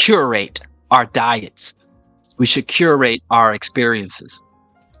curate our diets. We should curate our experiences.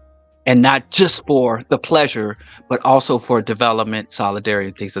 And not just for the pleasure, but also for development, solidarity,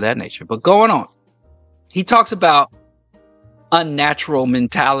 and things of that nature. But going on, he talks about unnatural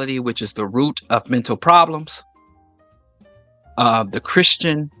mentality, which is the root of mental problems. The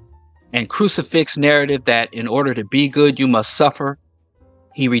Christian and crucifix narrative that in order to be good, you must suffer.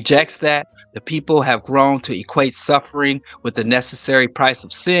 He rejects that. The people have grown to equate suffering with the necessary price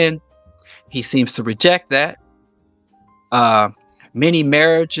of sin. He seems to reject that. Many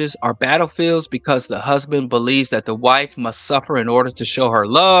marriages are battlefields because the husband believes that the wife must suffer in order to show her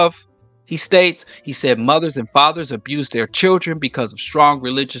love. He said mothers and fathers abuse their children because of strong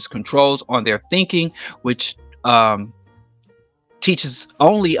religious controls on their thinking, which teaches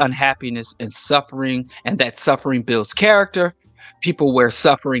only unhappiness and suffering, and that suffering builds character. People wear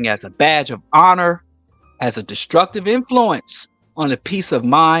suffering as a badge of honor, as a destructive influence on the peace of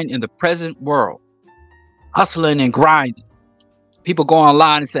mind in the present world. Hustling and grinding. People go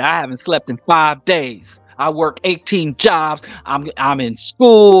online and say, I haven't slept in 5 days. I work 18 jobs. I'm in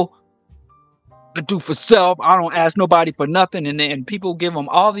school. I do for self. I don't ask nobody for nothing. And then people give them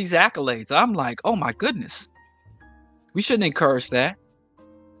all these accolades. I'm like, oh my goodness. We shouldn't encourage that.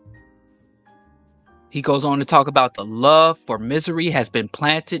 He goes on to talk about the love for misery has been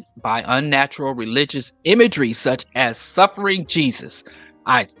planted by unnatural religious imagery, such as suffering Jesus.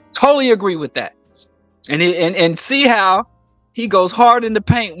 I totally agree with that. And see how he goes hard in the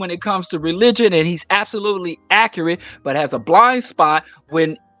paint when it comes to religion, and he's absolutely accurate, but has a blind spot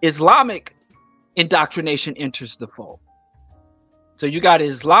when Islamic indoctrination enters the fold. So you got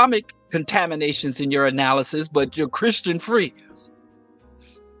Islamic contaminations in your analysis, but you're Christian free.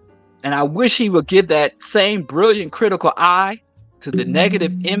 And I wish he would give that same brilliant critical eye to the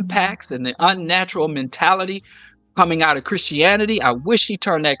negative impacts and the unnatural mentality coming out of Christianity. I wish he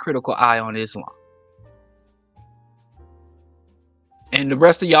turned that critical eye on Islam. And the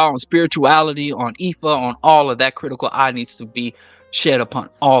rest of y'all on spirituality, on Ifa, on all of that critical eye needs to be shed upon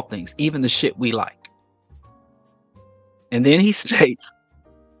all things, even the shit we like. And then he states,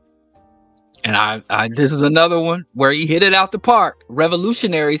 and this is another one where he hit it out the park.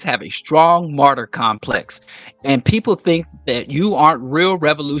 Revolutionaries have a strong martyr complex. And people think that you aren't real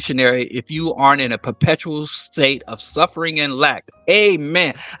revolutionary if you aren't in a perpetual state of suffering and lack.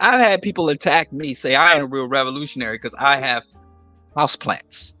 Amen. I've had people attack me, say I ain't a real revolutionary because I have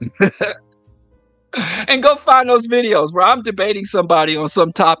houseplants. And go find those videos where I'm debating somebody on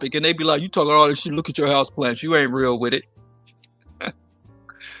some topic and they be like, you talking all this shit, look at your houseplants, you ain't real with it.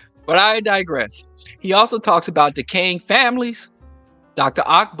 But I digress. He also talks about decaying families. Dr.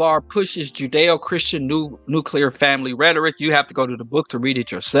 Akbar pushes Judeo-Christian nuclear family rhetoric. You have to go to the book to read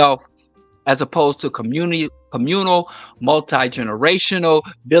it yourself, as opposed to communal, multi-generational,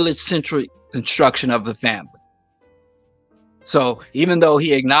 village-centric construction of the family. So even though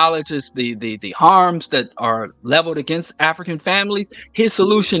he acknowledges the harms that are leveled against African families, his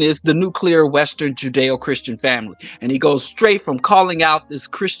solution is the nuclear Western Judeo-Christian family. And he goes straight from calling out this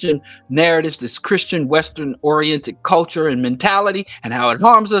Christian narrative, this Christian Western-oriented culture and mentality and how it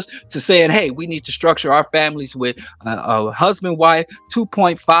harms us, to saying, hey, we need to structure our families with a husband, wife,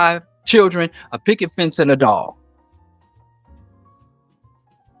 2.5 children, a picket fence, and a dog.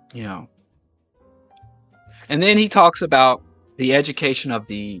 You know. And then he talks about the education of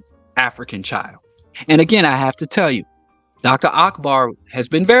the African child. And again, I have to tell you, Dr. Akbar has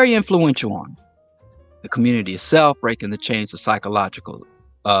been very influential on the community itself, breaking the chains of psychological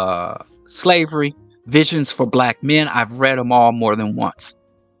slavery, visions for Black men. I've read them all more than once.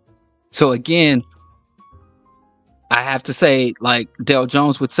 So again, I have to say, like Del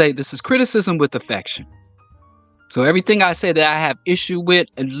Jones would say, this is criticism with affection. So everything I say that I have issue with,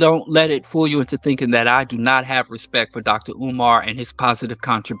 and don't let it fool you into thinking that I do not have respect for Dr. Umar and his positive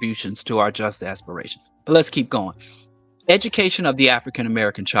contributions to our just aspirations. But let's keep going. Education of the African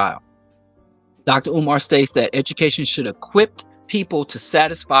American child. Dr. Umar states that education should equip people to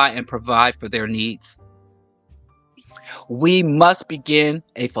satisfy and provide for their needs. We must begin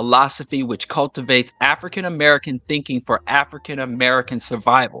a philosophy which cultivates African American thinking for African American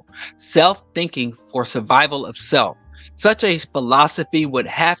survival, self-thinking for survival of self. Such a philosophy would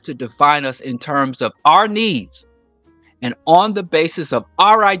have to define us in terms of our needs and on the basis of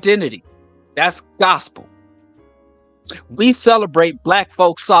our identity. That's gospel. We celebrate Black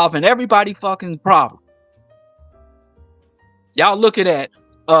folks solving everybody fucking problem. Y'all looking at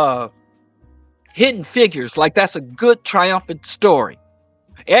Hidden Figures like that's a good triumphant story.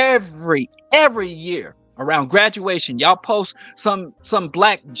 Every year around graduation, y'all post some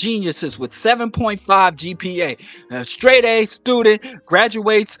Black geniuses with 7.5 GPA, a straight A student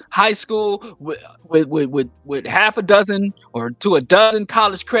graduates high school with half a dozen or to a dozen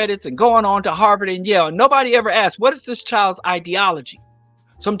college credits and going on to Harvard and Yale. And nobody ever asks, what is this child's ideology?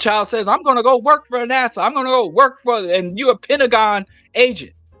 Some child says, I'm going to go work for NASA. I'm going to go work for, and you're a Pentagon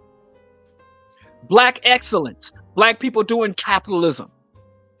agent. Black excellence, Black people doing capitalism.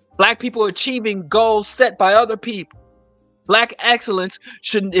 Black people achieving goals set by other people. Black excellence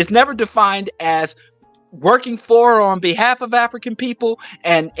is never defined as working for or on behalf of African people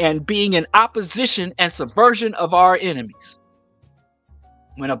and being in opposition and subversion of our enemies.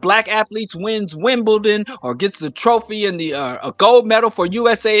 When a black athlete wins Wimbledon or gets the trophy and a gold medal for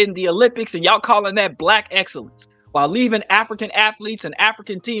USA in the Olympics, and y'all calling that black excellence, while leaving African athletes and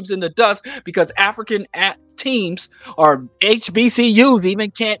African teams in the dust because African teams or HBCUs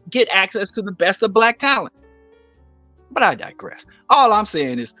even can't get access to the best of black talent. But I digress. All I'm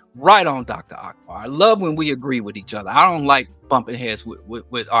saying is right on, Dr. Akbar. I love when we agree with each other. I don't like bumping heads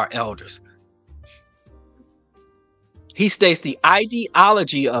with our elders. He states the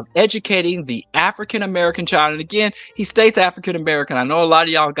ideology of educating the African American child. And again, he states African American. I know a lot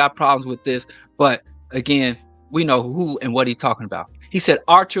of y'all got problems with this, but again, we know who and what he's talking about. He said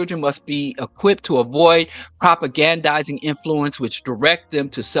our children must be equipped to avoid propagandizing influence which direct them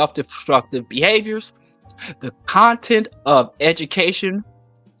to self-destructive behaviors. The content of education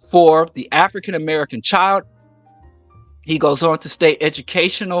for the African American child. He goes on to state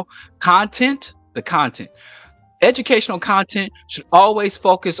educational content, the content. Educational content should always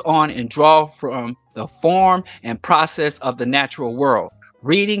focus on and draw from the form and process of the natural world.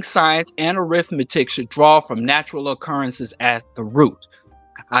 Reading, science, and arithmetic should draw from natural occurrences as the root.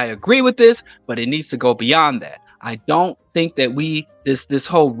 I agree with this, but it needs to go beyond that. I don't think that this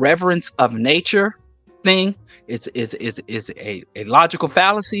whole reverence of nature thing is a logical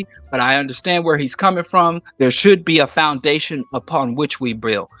fallacy, but I understand where he's coming from. There should be a foundation upon which we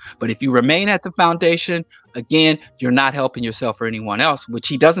build. But if you remain at the foundation, again, you're not helping yourself or anyone else, which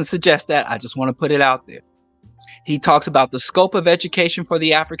he doesn't suggest that. I just want to put it out there. He talks about the scope of education for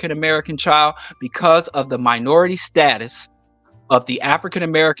the African American child because of the minority status of the African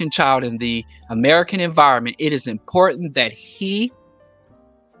American child in the American environment. It is important that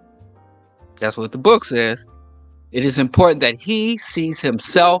that's what the book says. It is important that he sees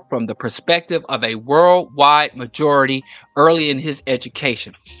himself from the perspective of a worldwide majority early in his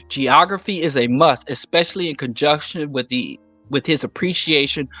education. Geography is a must, especially in conjunction with his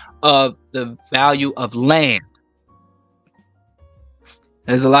appreciation of the value of land.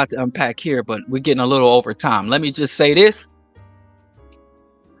 There's a lot to unpack here, but we're getting a little over time. Let me just say this.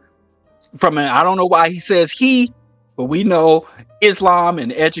 I don't know why he says he, but we know Islam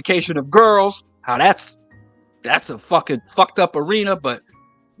and the education of girls, how that's a fucking fucked up arena, but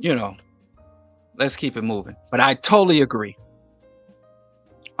you know, let's keep it moving. But I totally agree.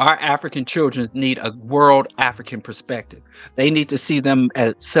 Our African children need a world African perspective. They need to see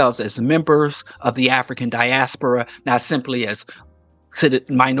themselves as members of the African diaspora, not simply as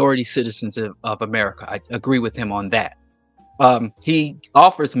minority citizens of America. I agree with him on that. He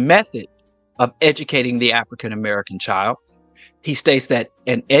offers method of educating the African American child. He states that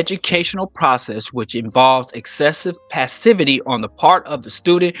an educational process which involves excessive passivity on the part of the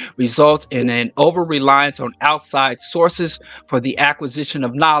student results in an over-reliance on outside sources for the acquisition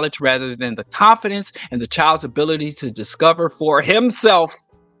of knowledge rather than the confidence and the child's ability to discover for himself.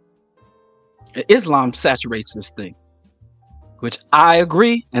 Islam saturates this thing, which I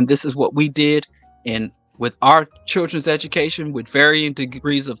agree, and this is what we did with our children's education with varying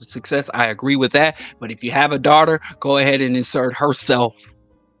degrees of success. I agree with that. But if you have a daughter, go ahead and insert herself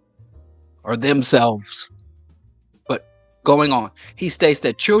or themselves. But going on, he states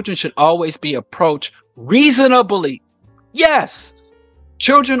that children should always be approached reasonably. Yes,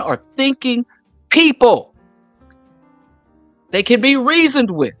 children are thinking people. They can be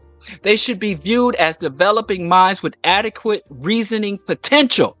reasoned with. They should be viewed as developing minds with adequate reasoning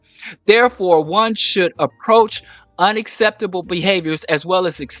potential. Therefore, one should approach unacceptable behaviors as well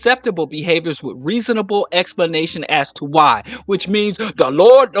as acceptable behaviors with reasonable explanation as to why, which means the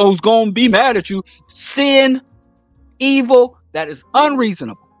Lord knows going to be mad at you. Sin, evil, that is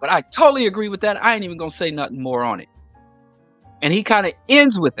unreasonable. But I totally agree with that. I ain't even going to say nothing more on it. And he kind of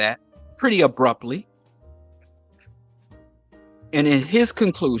ends with that pretty abruptly. And in his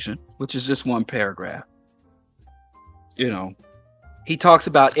conclusion, which is just one paragraph, he talks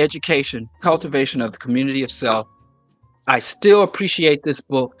about education, cultivation of the community of self. I still appreciate this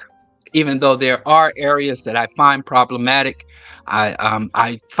book, even though there are areas that I find problematic.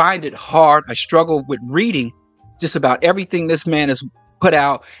 I find it hard. I struggle with reading just about everything this man has put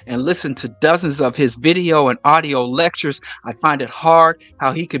out and listened to dozens of his video and audio lectures. I find it hard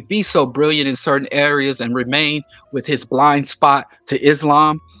how he could be so brilliant in certain areas and remain with his blind spot to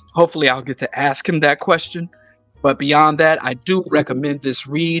Islam. Hopefully I'll get to ask him that question. But beyond that, I do recommend this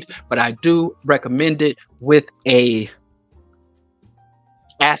read, but I do recommend it with a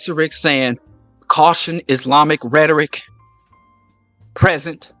asterisk saying, caution Islamic rhetoric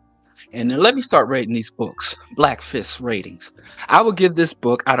present. And then let me start rating these books. Black Fist ratings. I will give this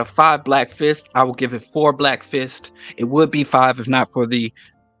book out of 5 Black Fists. I will give it 4 Black Fist. It would be 5 if not for the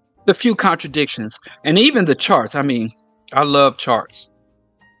few contradictions and even the charts. I mean, I love charts.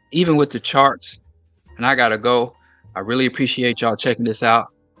 Even with the charts, and I gotta go. I really appreciate y'all checking this out.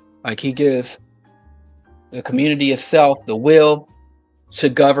 Like he gives the community of self, the will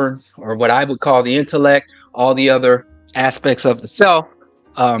should govern, or what I would call the intellect, all the other aspects of the self.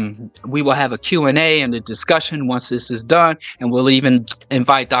 We will have a Q&A and a discussion once this is done, and we'll even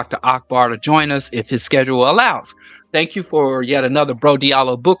invite Dr. Akbar to join us if his schedule allows. Thank you for yet another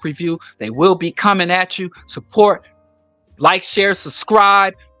BroDiallo book review. They will be coming at you. Support, like, share,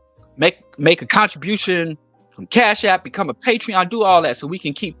 subscribe, make a contribution from Cash App, become a Patreon, do all that so we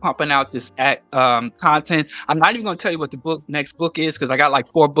can keep pumping out this content. I'm not even going to tell you what the next book is because I got like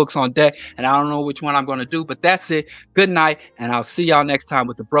 4 books on deck and I don't know which one I'm going to do, but that's it. Good night, and I'll see y'all next time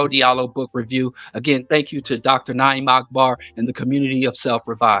with the BroDiallo book review. Again, thank you to Dr. Naeem Akbar and the community of Self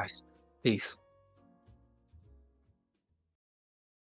Revised. Peace.